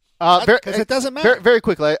 it's because it doesn't matter. Very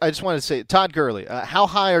quickly, I just wanted to say, Todd Gurley, how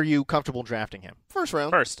high are you comfortable drafting him? First round.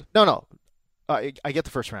 First. No. I get the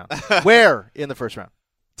first round. Where in the first round?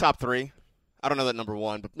 Top 3. I don't know that number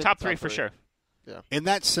 1, but top 3 for sure. Yeah. In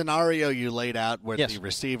that scenario you laid out where the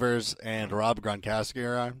receivers and Rob Gronkowski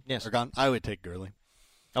are gone, I would take Gurley.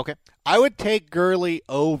 Okay. I would take Gurley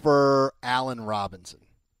over Allen Robinson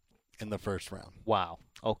in the first round. Wow.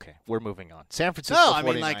 Okay, we're moving on. San Francisco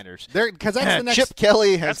 49ers. Because that's the next. Chip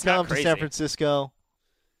Kelly has That's come to San Francisco.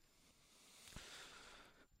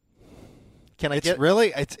 Can I it's get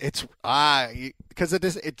really it's because it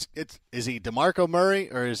is is he DeMarco Murray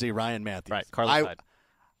or is he Ryan Matthews? Right, Carlos Hyde.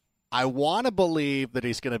 I want to believe that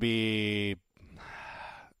he's going to be.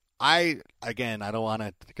 I don't want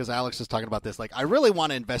to because Alex is talking about this. Like, I really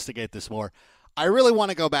want to investigate this more. I really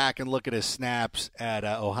want to go back and look at his snaps at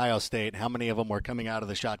Ohio State, how many of them were coming out of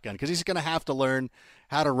the shotgun, because he's going to have to learn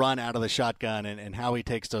how to run out of the shotgun and how he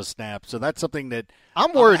takes those snaps. So that's something that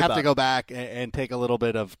I'm worried about. Have to go back and take a little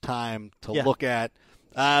bit of time to look at.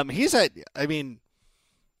 He's a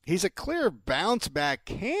clear bounce back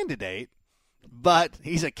candidate. but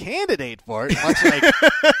he's a candidate for it,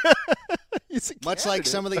 much like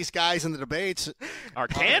some of these guys in the debates are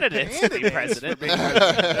candidates to be president.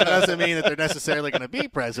 That doesn't mean that they're necessarily going to be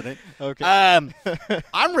president. Okay.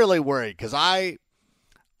 I'm really worried because I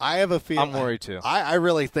have a feeling. I'm worried too. I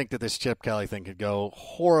really think that this Chip Kelly thing could go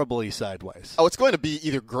horribly sideways. Oh, it's going to be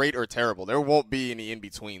either great or terrible. There won't be any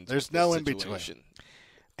in-betweens. There's no in-between.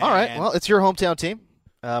 All right. Well, it's your hometown team.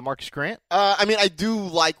 Marcus Grant? I mean, I do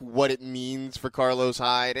like what it means for Carlos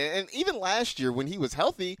Hyde. And even last year when he was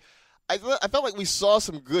healthy, I felt like we saw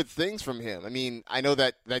some good things from him. I mean, I know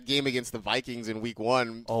that game against the Vikings in Week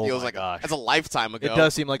 1 feels like that's a lifetime ago. It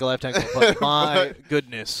does seem like a lifetime ago, but my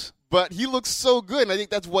goodness. But he looks so good, and I think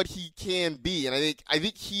that's what he can be. And I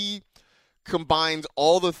think he combines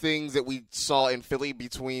all the things that we saw in Philly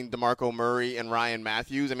between DeMarco Murray and Ryan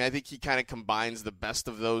Matthews. I mean, I think he kind of combines the best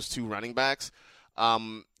of those two running backs.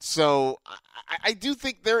 So I do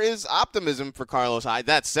think there is optimism for Carlos Hyde.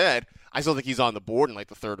 That said, I still think he's on the board in like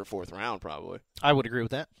the 3rd or 4th round, probably. I would agree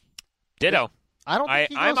with that. Ditto. I don't.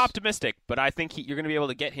 Think I'm optimistic, but I think you're going to be able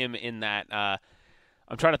to get him in that.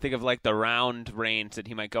 I'm trying to think of like the round range that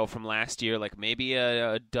he might go from last year, like maybe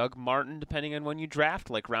a Doug Martin, depending on when you draft,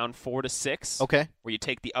 like round 4 to 6. Okay. Where you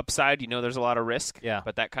take the upside, there's a lot of risk. Yeah.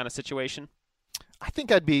 But that kind of situation. I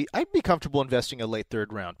think I'd be comfortable investing a late 3rd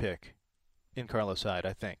round pick in Carlos Hyde.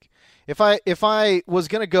 I think if I was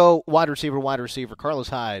going to go wide receiver, Carlos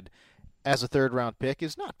Hyde as a 3rd round pick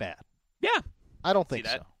is not bad. Yeah. I don't think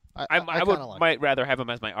so. I might rather have him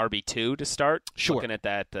as my RB2 to start. Sure. Looking at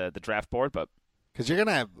that the draft board, but. Because you're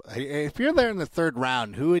gonna have, if you're there in the 3rd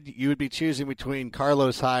round, you would be choosing between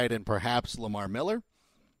Carlos Hyde and perhaps Lamar Miller,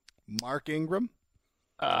 Mark Ingram.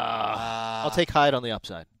 I'll take Hyde on the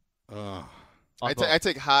upside. I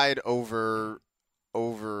take Hyde over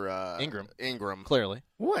Ingram. Clearly.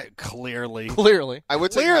 What? Clearly. I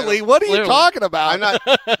would say clearly. What are you talking about? I'm not.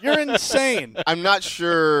 You're insane. I'm not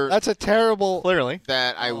sure. That's a terrible. Clearly.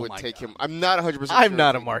 That I would take him. I'm not 100%. I'm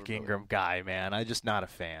not a Mark Ingram guy, man. I'm just not a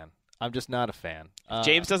fan.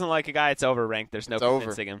 James doesn't like a guy. It's overranked. There's no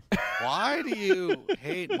convincing him. Why do you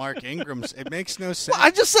hate Mark Ingram? It makes no sense. Well, I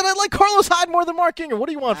just said I like Carlos Hyde more than Mark Ingram. What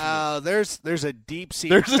do you want from me? There's a deep seat.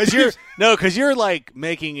 Because you're like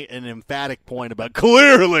making an emphatic point about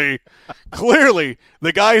clearly,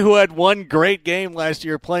 the guy who had one great game last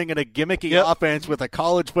year playing in a gimmicky offense with a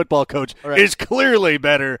college football coach is clearly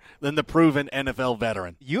better than the proven NFL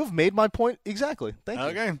veteran. You've made my point exactly. Thank you.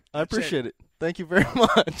 Okay. I appreciate it. Thank you very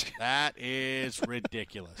much. That is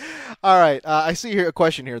ridiculous. All right. I see here a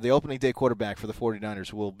question here. The opening day quarterback for the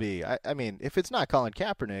 49ers will be. I mean, if it's not Colin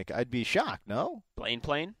Kaepernick, I'd be shocked, no?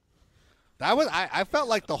 Plain? I felt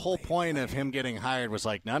like the whole point of him getting hired was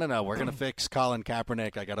like, no, we're going to fix Colin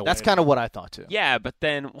Kaepernick. That's kind of what I thought, too. Yeah, but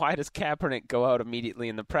then why does Kaepernick go out immediately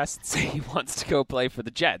in the press and say he wants to go play for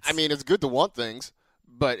the Jets? I mean, it's good to want things,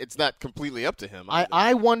 but it's not completely up to him.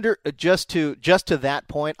 I wonder, just to that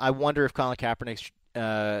point, I wonder if Colin Kaepernick's,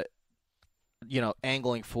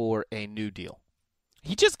 angling for a new deal.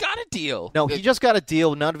 He just got a deal. No, he just got a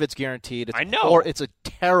deal. None of it's guaranteed. I know. Or it's a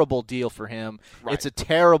terrible deal for him. Right. It's a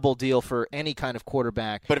terrible deal for any kind of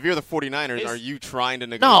quarterback. But if you're the 49ers, are you trying to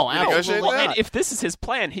negotiate absolutely that? And if this is his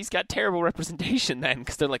plan, he's got terrible representation then,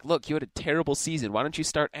 because they're like, look, you had a terrible season. Why don't you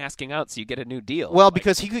start asking out so you get a new deal? Well,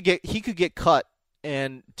 because he could get cut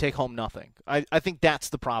and take home nothing. I think that's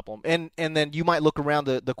the problem. And then you might look around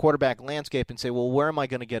the quarterback landscape and say, well, where am I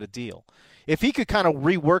going to get a deal? If he could kind of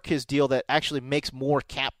rework his deal that actually makes more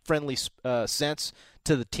cap-friendly sense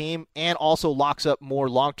to the team and also locks up more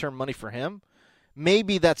long-term money for him,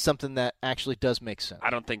 maybe that's something that actually does make sense. I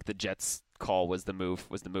don't think the Jets' call was the move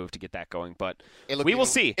to get that going, but we will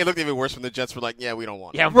see. It looked even worse when the Jets were like, yeah, we don't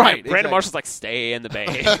want it. Yeah, right. Brandon Marshall's like, stay in the Bay.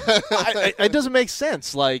 It doesn't make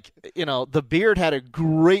sense. Like, the Beard had a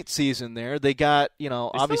great season there. They got,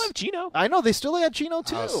 obviously. They still have Geno. I know. They still had Geno,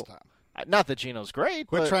 too. Not that Geno's great.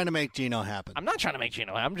 Quit trying to make Geno happen. I'm not trying to make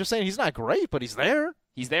Geno happen. I'm just saying he's not great, but he's there.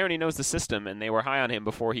 He's there and he knows the system, and they were high on him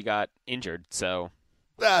before he got injured, so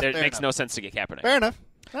it makes no sense to get Kaepernick. Fair enough.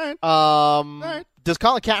 All right. Does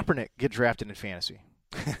Colin Kaepernick get drafted in fantasy?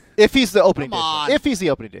 If he's the opening day starter. If he's the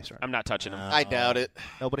opening day starter. I'm not touching him. I doubt it.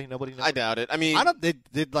 Nobody. I doubt it. I mean,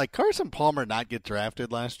 did like Carson Palmer not get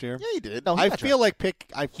drafted last year? Yeah, he did. No, I feel like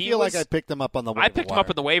I picked him up on the waiver. I picked him up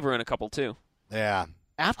in the waiver in a couple too. Yeah.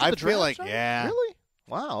 After the draft? Feel like, yeah. Really?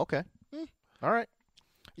 Wow. Okay. All right.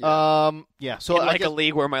 Yeah. So in a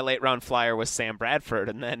league where my late round flyer was Sam Bradford,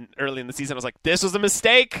 and then early in the season I was like, this was a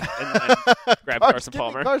mistake, and then grabbed Carson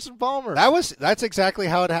Palmer. Carson Palmer. That's exactly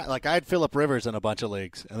how it happened. Like I had Phillip Rivers in a bunch of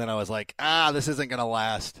leagues, and then I was like, this isn't going to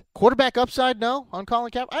last. Quarterback upside, no, on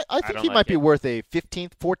Colin Kaepernick. I think he might be worth a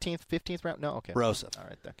 15th, 14th, 15th round. No, okay. Broseph. All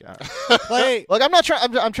right, okay. All right. Look, I'm not trying.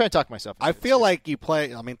 I'm trying to talk myself. I feel like you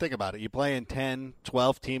play. I mean, think about it. You play in 10,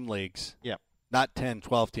 12 team leagues. Yeah. Not 10,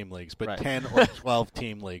 12 team leagues, but right. 10 or 12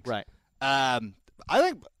 team leagues. Right. I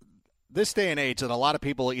think this day and age that a lot of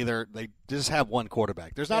people either they just have one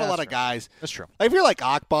quarterback. There's not a lot of guys. That's true. Like if you're like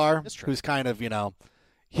Akbar, who's kind of,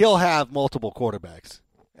 he'll have multiple quarterbacks.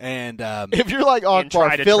 And if you're like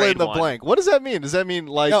Akbar, fill in the blank. What does that mean? Does that mean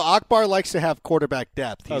like No, Akbar likes to have quarterback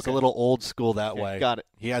depth. He's a little old school that way. Got it.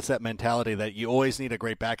 He has that mentality that you always need a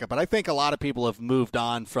great backup. But I think a lot of people have moved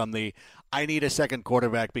on from the I need a second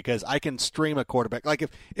quarterback because I can stream a quarterback. Like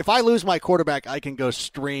if I lose my quarterback, I can go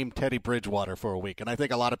stream Teddy Bridgewater for a week. And I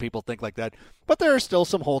think a lot of people think like that. But there are still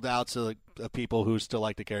some holdouts of people who still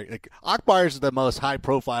like to carry. Like Akbar is the most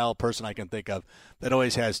high-profile person I can think of that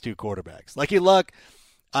always has two quarterbacks. Like you look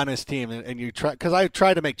on his team, and you try, because I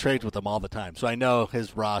try to make trades with him all the time, so I know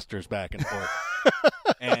his rosters back and forth.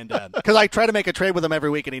 And because I try to make a trade with him every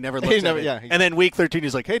week, and he never looks at it. Yeah, and then week 13,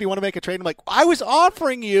 he's like, "Hey, do you want to make a trade?" I'm like, "I was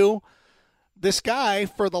offering you this guy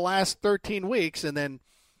for the last 13 weeks," and then,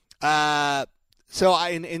 so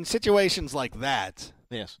in situations like that,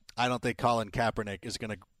 yes, I don't think Colin Kaepernick is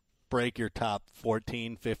going to break your top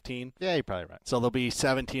 14, 15. Yeah, you're probably right. So there'll be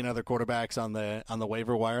 17 other quarterbacks on the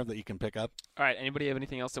waiver wire that you can pick up. All right, anybody have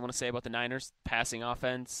anything else they want to say about the Niners passing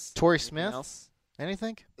offense? Torrey Smith? Else?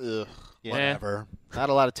 Anything? Ugh. Yeah. Whatever. Not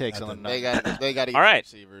a lot of takes on They got to eat all right.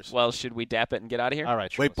 receivers. Well, should we dap it and get out of here? All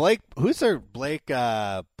right. Wait, Blake. Who's their Blake?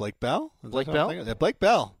 Blake Bell. Blake Bell. Yeah, Blake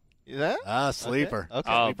Bell. Yeah. Sleeper. Okay.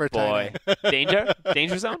 Oh Sleeper boy. Danger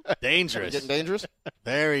zone. Dangerous. Getting dangerous.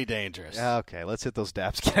 Very dangerous. Okay, let's hit those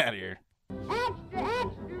daps. Get out of here.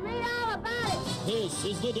 Extra, read all about it. This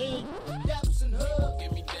is the day. Daps and Hub.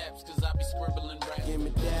 Give me daps, cause I be scribbling rap. Give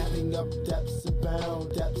me dapping up, daps and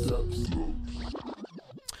bound, daps.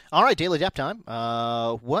 All right, Daily Dap time.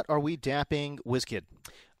 What are we dapping, WizKid?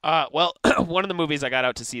 Well, one of the movies I got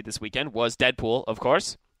out to see this weekend was Deadpool, of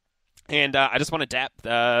course. And I just want to dap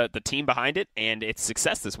the team behind it and its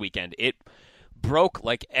success this weekend. It broke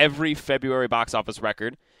like every February box office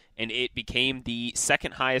record, and it became the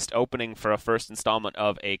second highest opening for a first installment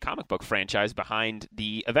of a comic book franchise behind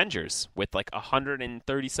the Avengers, with like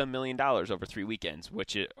 $130-some million over 3 weekends,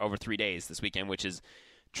 over 3 days this weekend, which is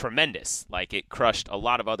tremendous. Like, it crushed a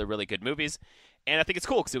lot of other really good movies. And I think it's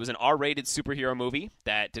cool because it was an R-rated superhero movie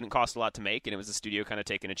that didn't cost a lot to make, and it was a studio kind of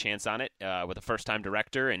taking a chance on it with a first-time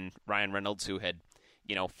director and Ryan Reynolds, who had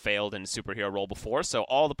failed in a superhero role before. So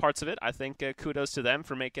all the parts of it, I think kudos to them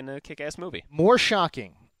for making a kick-ass movie. More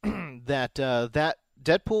shocking that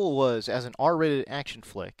Deadpool was, as an R-rated action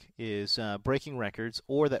flick, is breaking records,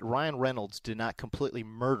 or that Ryan Reynolds did not completely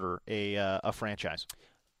murder a franchise.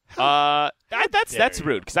 That's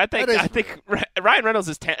rude, because I think Ryan Reynolds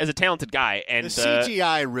is a talented guy, and the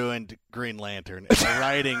CGI ruined Green Lantern. The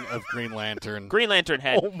writing of Green Lantern. Green Lantern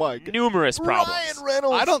had numerous problems. Ryan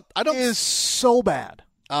Reynolds I don't is so bad.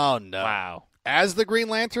 Oh no! Wow. As the Green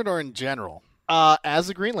Lantern or in general? As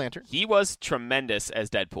the Green Lantern, he was tremendous as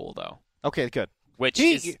Deadpool, though. Okay, good.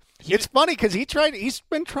 It's funny because he's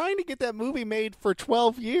been trying to get that movie made for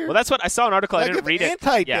 12 years. Well, that's what I saw an article. I didn't read it.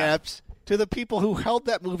 Anti-daps to the people who held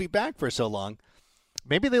that movie back for so long.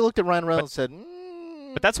 Maybe they looked at Ryan Reynolds and said,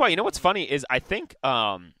 But that's why, what's funny is I think,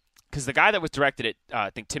 because the guy that was directed it, I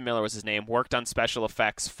think Tim Miller was his name, worked on special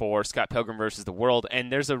effects for Scott Pilgrim vs. the World,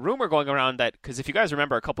 and there's a rumor going around that, because if you guys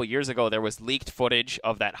remember a couple years ago, there was leaked footage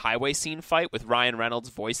of that highway scene fight with Ryan Reynolds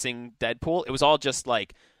voicing Deadpool. It was all just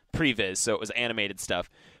like previs, so it was animated stuff.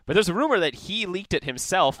 But there's a rumor that he leaked it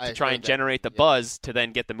himself to try and generate the buzz to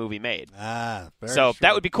then get the movie made. So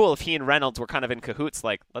that would be cool if he and Reynolds were kind of in cahoots,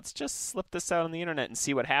 like, let's just slip this out on the internet and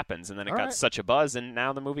see what happens. And then it got such a buzz, and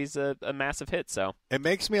now the movie's a massive hit. So it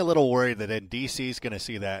makes me a little worried that DC's going to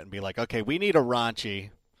see that and be like, okay, we need a raunchy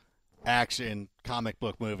action comic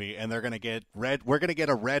book movie, and they're going to get we're going to get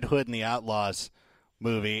a Red Hood and the Outlaws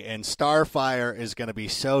movie, and Starfire is going to be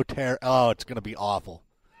so it's going to be awful.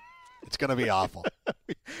 It's going to be awful.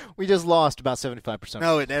 We just lost about 75%.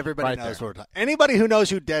 No, and everybody knows what we're talking. Anybody who knows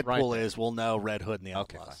who Deadpool is will know Red Hood and the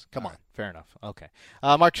Outlaws. Okay, Come on. Right. Fair enough. Okay.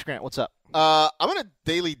 Marcus Grant, what's up? I'm going to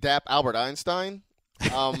daily dap Albert Einstein.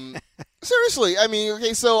 Seriously, I mean,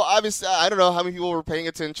 okay, so obviously, I don't know how many people were paying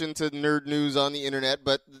attention to nerd news on the internet,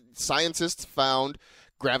 but scientists found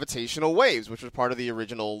gravitational waves, which was part of the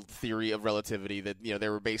original theory of relativity, that, you know,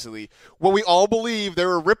 there were basically what we all believe, there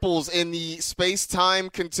were ripples in the space-time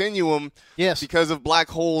continuum because of black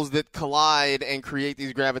holes that collide and create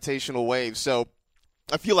these gravitational waves. So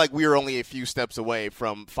I feel like we are only a few steps away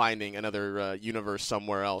from finding another universe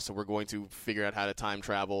somewhere else, and we're going to figure out how to time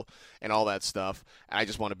travel and all that stuff. And I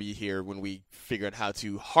just want to be here when we figure out how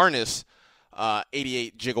to harness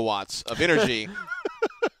 88 gigawatts of energy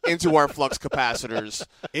into our flux capacitors.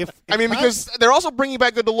 Because they're also bringing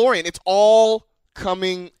back the DeLorean. It's all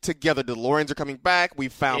coming together. The DeLoreans are coming back.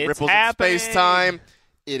 We've found ripples in space-time.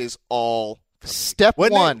 It is all coming. Step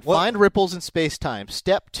 1, find ripples in space-time.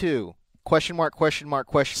 Step 2, question mark.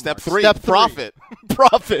 Step 3, Step 3, profit.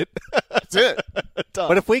 Profit. That's it.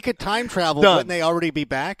 But if we could time travel, wouldn't they already be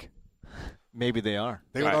back? Maybe they are.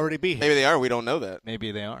 They would already be here. Maybe they are. We don't know that.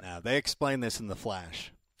 Maybe they are. Now, they explain this in The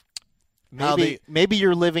Flash. Maybe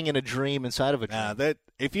you're living in a dream inside of a dream.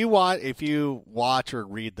 If you watch or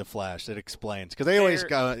read The Flash, it explains, because they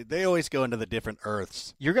always go into the different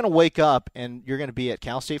Earths. You're going to wake up and you're going to be at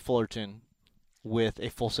Cal State Fullerton with a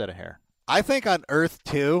full set of hair. I think on Earth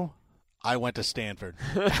 2, I went to Stanford.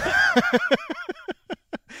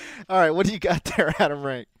 All right, what do you got there, Adam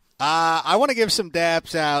Rank? I want to give some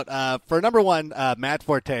daps out. For number one, Matt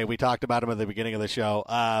Forte, we talked about him at the beginning of the show,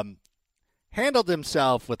 handled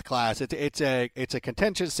himself with class. It's a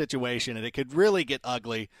contentious situation, and it could really get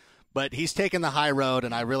ugly, but he's taken the high road,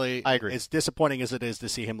 and I agree. As disappointing as it is to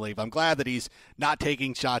see him leave, I'm glad that he's not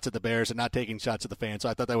taking shots at the Bears and not taking shots at the fans, so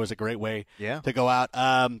I thought that was a great way to go out.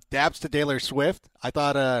 Daps to Taylor Swift. I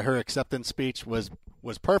thought her acceptance speech was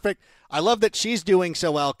perfect. I love that she's doing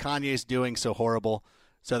so well, Kanye's doing so horrible.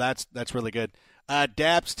 So that's really good.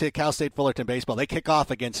 Daps to Cal State Fullerton baseball. They kick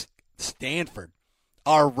off against Stanford,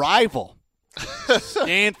 our rival,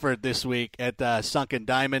 Stanford, this week at Sunken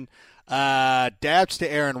Diamond. Daps to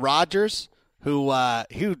Aaron Rodgers, who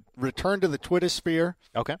returned to the Twitter sphere.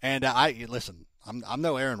 Okay. And I'm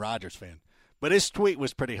no Aaron Rodgers fan, but his tweet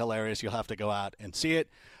was pretty hilarious. You'll have to go out and see it.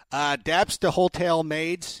 Daps to Hotel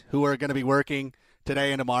Maids, who are going to be working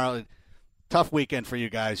today and tomorrow. Tough weekend for you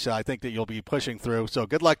guys, so I think that you'll be pushing through. So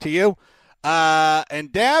good luck to you.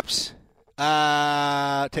 And daps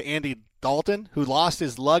to Andy Dalton, who lost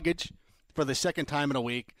his luggage for the second time in a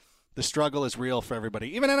week. The struggle is real for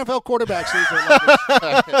everybody. Even NFL quarterbacks lose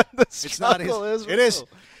their luggage. It's not his. It is.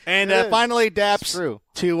 And finally, daps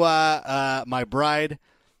to my bride,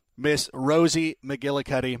 Miss Rosie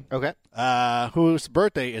McGillicuddy. Okay. Whose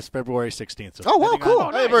birthday is February 16th. So wow,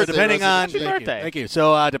 cool. Hey, birthday, depending on Happy birthday. Thank you.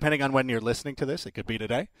 So depending on when you're listening to this, it could be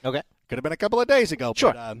today. Okay. Could have been a couple of days ago.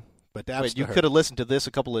 Sure. But daps Wait, to you her. could have listened to this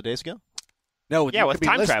a couple of days ago? No, Yeah, you with could be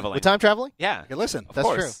time listening. traveling. With time traveling? Yeah. You can listen. Of That's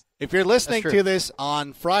course. true. If you're listening That's true. to this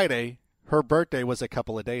on Friday, her birthday was a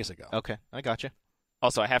couple of days ago. Okay, I got you.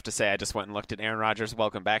 Also, I have to say, I just went and looked at Aaron Rodgers'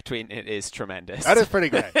 welcome back tweet, and it is tremendous. That is pretty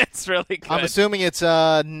great. It's really good. I'm assuming it's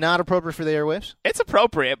not appropriate for the airwaves? It's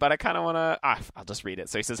appropriate, but I kind of want to... I'll just read it.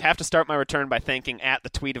 So he says, have to start my return by thanking @ the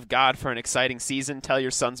tweet of God for an exciting season. Tell your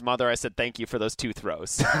son's mother I said thank you for those 2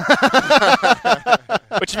 throws.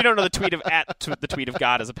 Which, if you don't know, the tweet of the tweet of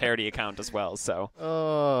God is a parody account as well. So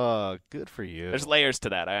Oh, good for you. there's layers to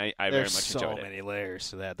that. I very There's much so enjoyed it. many layers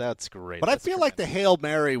to that. That's great. But That's I feel like the Hail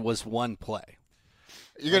Mary was one play.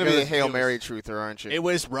 You're going to be a Hail It was- Mary truther, aren't you? It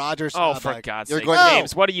was Rodgers. Oh, for God's you're sake. going-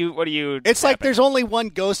 James, what are you... It's like tapping? there's only one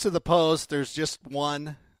goes to the post. There's just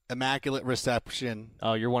one immaculate reception.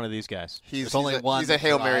 Oh, you're one of these guys. He's only a, one he's a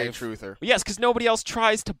Hail Mary drive. truther. Yes, because nobody else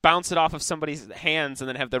tries to bounce it off of somebody's hands and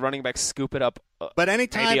then have the running back scoop it up But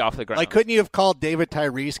anytime, maybe off the ground. like, couldn't you have called David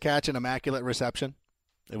Tyree's catch an immaculate reception?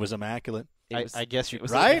 It was immaculate, I guess you it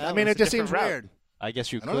was right? a- I mean, was it a just different seems route. weird. I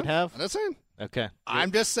guess you I don't could know. have. I'm not saying. Okay.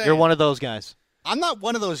 I'm just saying. You're one of those guys. I'm not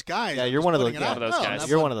one of those guys. Yeah, I'm you're just one of those putting it guys. out. One of those No, guys. I'm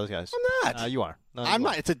You're not. one of those guys. I'm not. You are. No, I'm you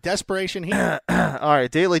not. It's a desperation here. All right,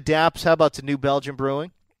 Daily Daps. How about to New Belgium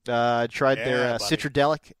Brewing? I tried their buddy.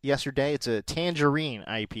 Citradelic yesterday. It's a tangerine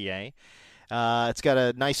IPA. It's got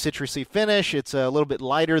a nice citrusy finish. It's a little bit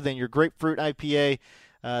lighter than your grapefruit IPA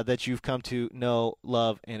that you've come to know,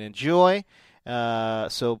 love, and enjoy.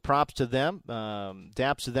 So props to them.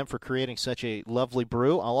 Daps to them for creating such a lovely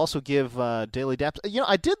brew. I'll also give Daily Daps. You know,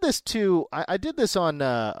 I did this too. I did this on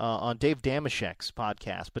Dave Damashek's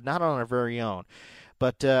podcast, but not on our very own.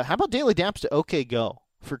 But how about Daily Daps to OK Go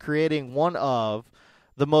for creating one of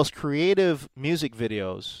the most creative music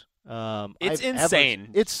videos It's I've insane.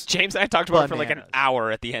 It's James and I talked about it for like an bananas.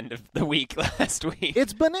 hour at the end of the week last week.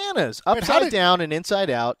 It's bananas. Wait, how Upside did- Down and Inside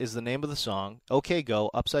Out is the name of the song. OK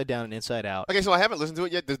Go, Upside Down and Inside Out. Okay, so I haven't listened to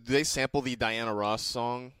it yet. Do they sample the Diana Ross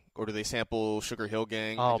song or do they sample Sugar Hill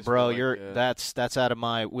Gang? Oh, bro, that's out of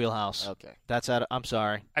my wheelhouse. Okay, I'm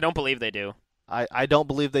sorry. I don't believe they do. I don't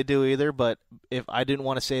believe they do either. But if I didn't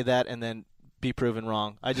want to say that and then be proven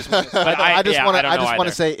wrong, I just want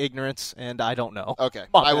to say ignorance, and I don't know. Okay,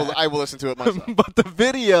 I will listen to it myself. But the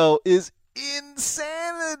video is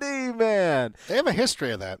insanity, man. They have a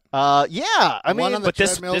history of that. Yeah, I mean, but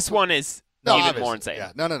this one is even more insane.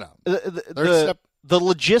 Yeah. No. The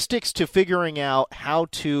logistics to figuring out how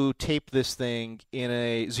to tape this thing in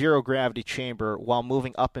a zero gravity chamber while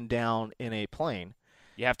moving up and down in a plane.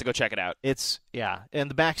 You have to go check it out.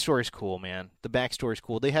 And the backstory's cool, man. The backstory's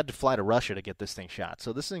cool. They had to fly to Russia to get this thing shot,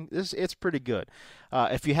 so it's pretty good.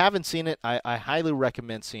 If you haven't seen it, I highly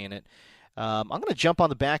recommend seeing it. I'm going to jump on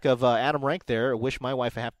the back of Adam Rank there. Wish my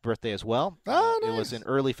wife a happy birthday as well. Oh, nice. It was in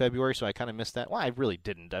early February, so I kind of missed that. Well, I really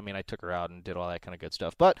didn't. I mean, I took her out and did all that kind of good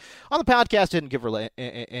stuff. But on the podcast, didn't give her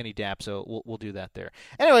any dap, so we'll do that there.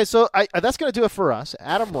 Anyway, so that's going to do it for us.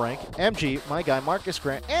 Adam Rank, MG, my guy Marcus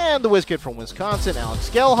Grant, and the whiz kid from Wisconsin, Alex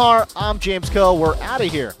Gelhar. I'm James Coe. We're out of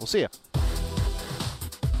here. We'll see you.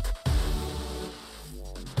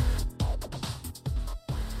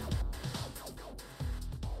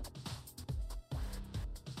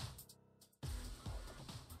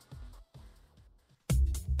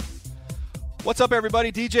 What's up,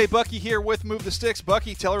 everybody? DJ Bucky here with Move the Sticks.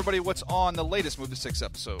 Bucky, tell everybody what's on the latest Move the Sticks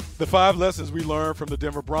episode. The 5 lessons we learned from the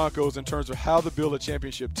Denver Broncos in terms of how to build a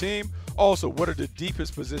championship team. Also, what are the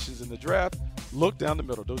deepest positions in the draft? Look down the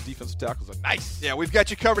middle. Those defensive tackles are nice. Yeah, we've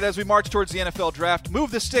got you covered as we march towards the NFL draft.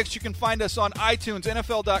 Move the Sticks. You can find us on iTunes,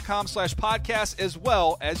 NFL.com/podcast, as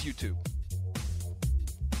well as YouTube.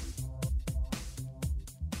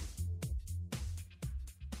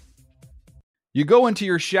 You go into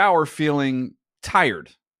your shower feeling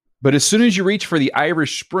tired, but as soon as you reach for the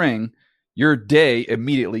Irish Spring, your day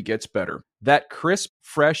immediately gets better. That crisp,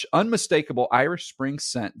 fresh, unmistakable Irish Spring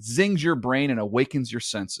scent zings your brain and awakens your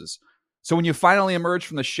senses. So when you finally emerge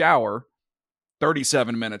from the shower,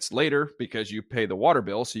 37 minutes later, because you pay the water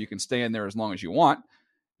bill so you can stay in there as long as you want,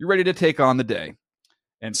 you're ready to take on the day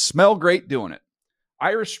and smell great doing it.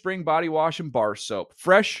 Irish Spring Body Wash and Bar Soap.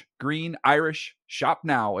 Fresh, green, Irish. Shop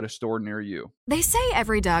now at a store near you. They say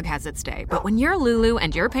every dog has its day, but when you're Lulu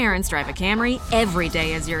and your parents drive a Camry, every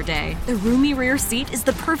day is your day. The roomy rear seat is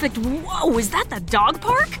the perfect, whoa, is that the dog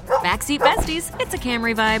park? Backseat besties, it's a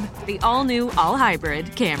Camry vibe. The all-new, all-hybrid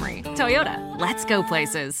Camry. Toyota, let's go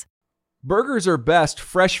places. Burgers are best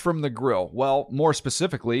fresh from the grill. Well, more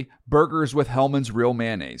specifically, burgers with Hellmann's Real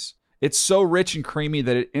Mayonnaise. It's so rich and creamy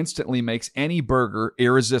that it instantly makes any burger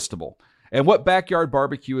irresistible. And what backyard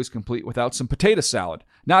barbecue is complete without some potato salad?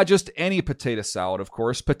 Not just any potato salad, of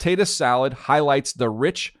course. Potato salad highlights the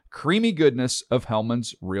rich, creamy goodness of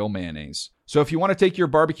Hellmann's Real Mayonnaise. So if you want to take your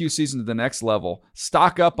barbecue season to the next level,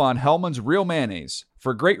 stock up on Hellmann's Real Mayonnaise.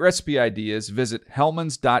 For great recipe ideas, visit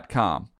hellmanns.com.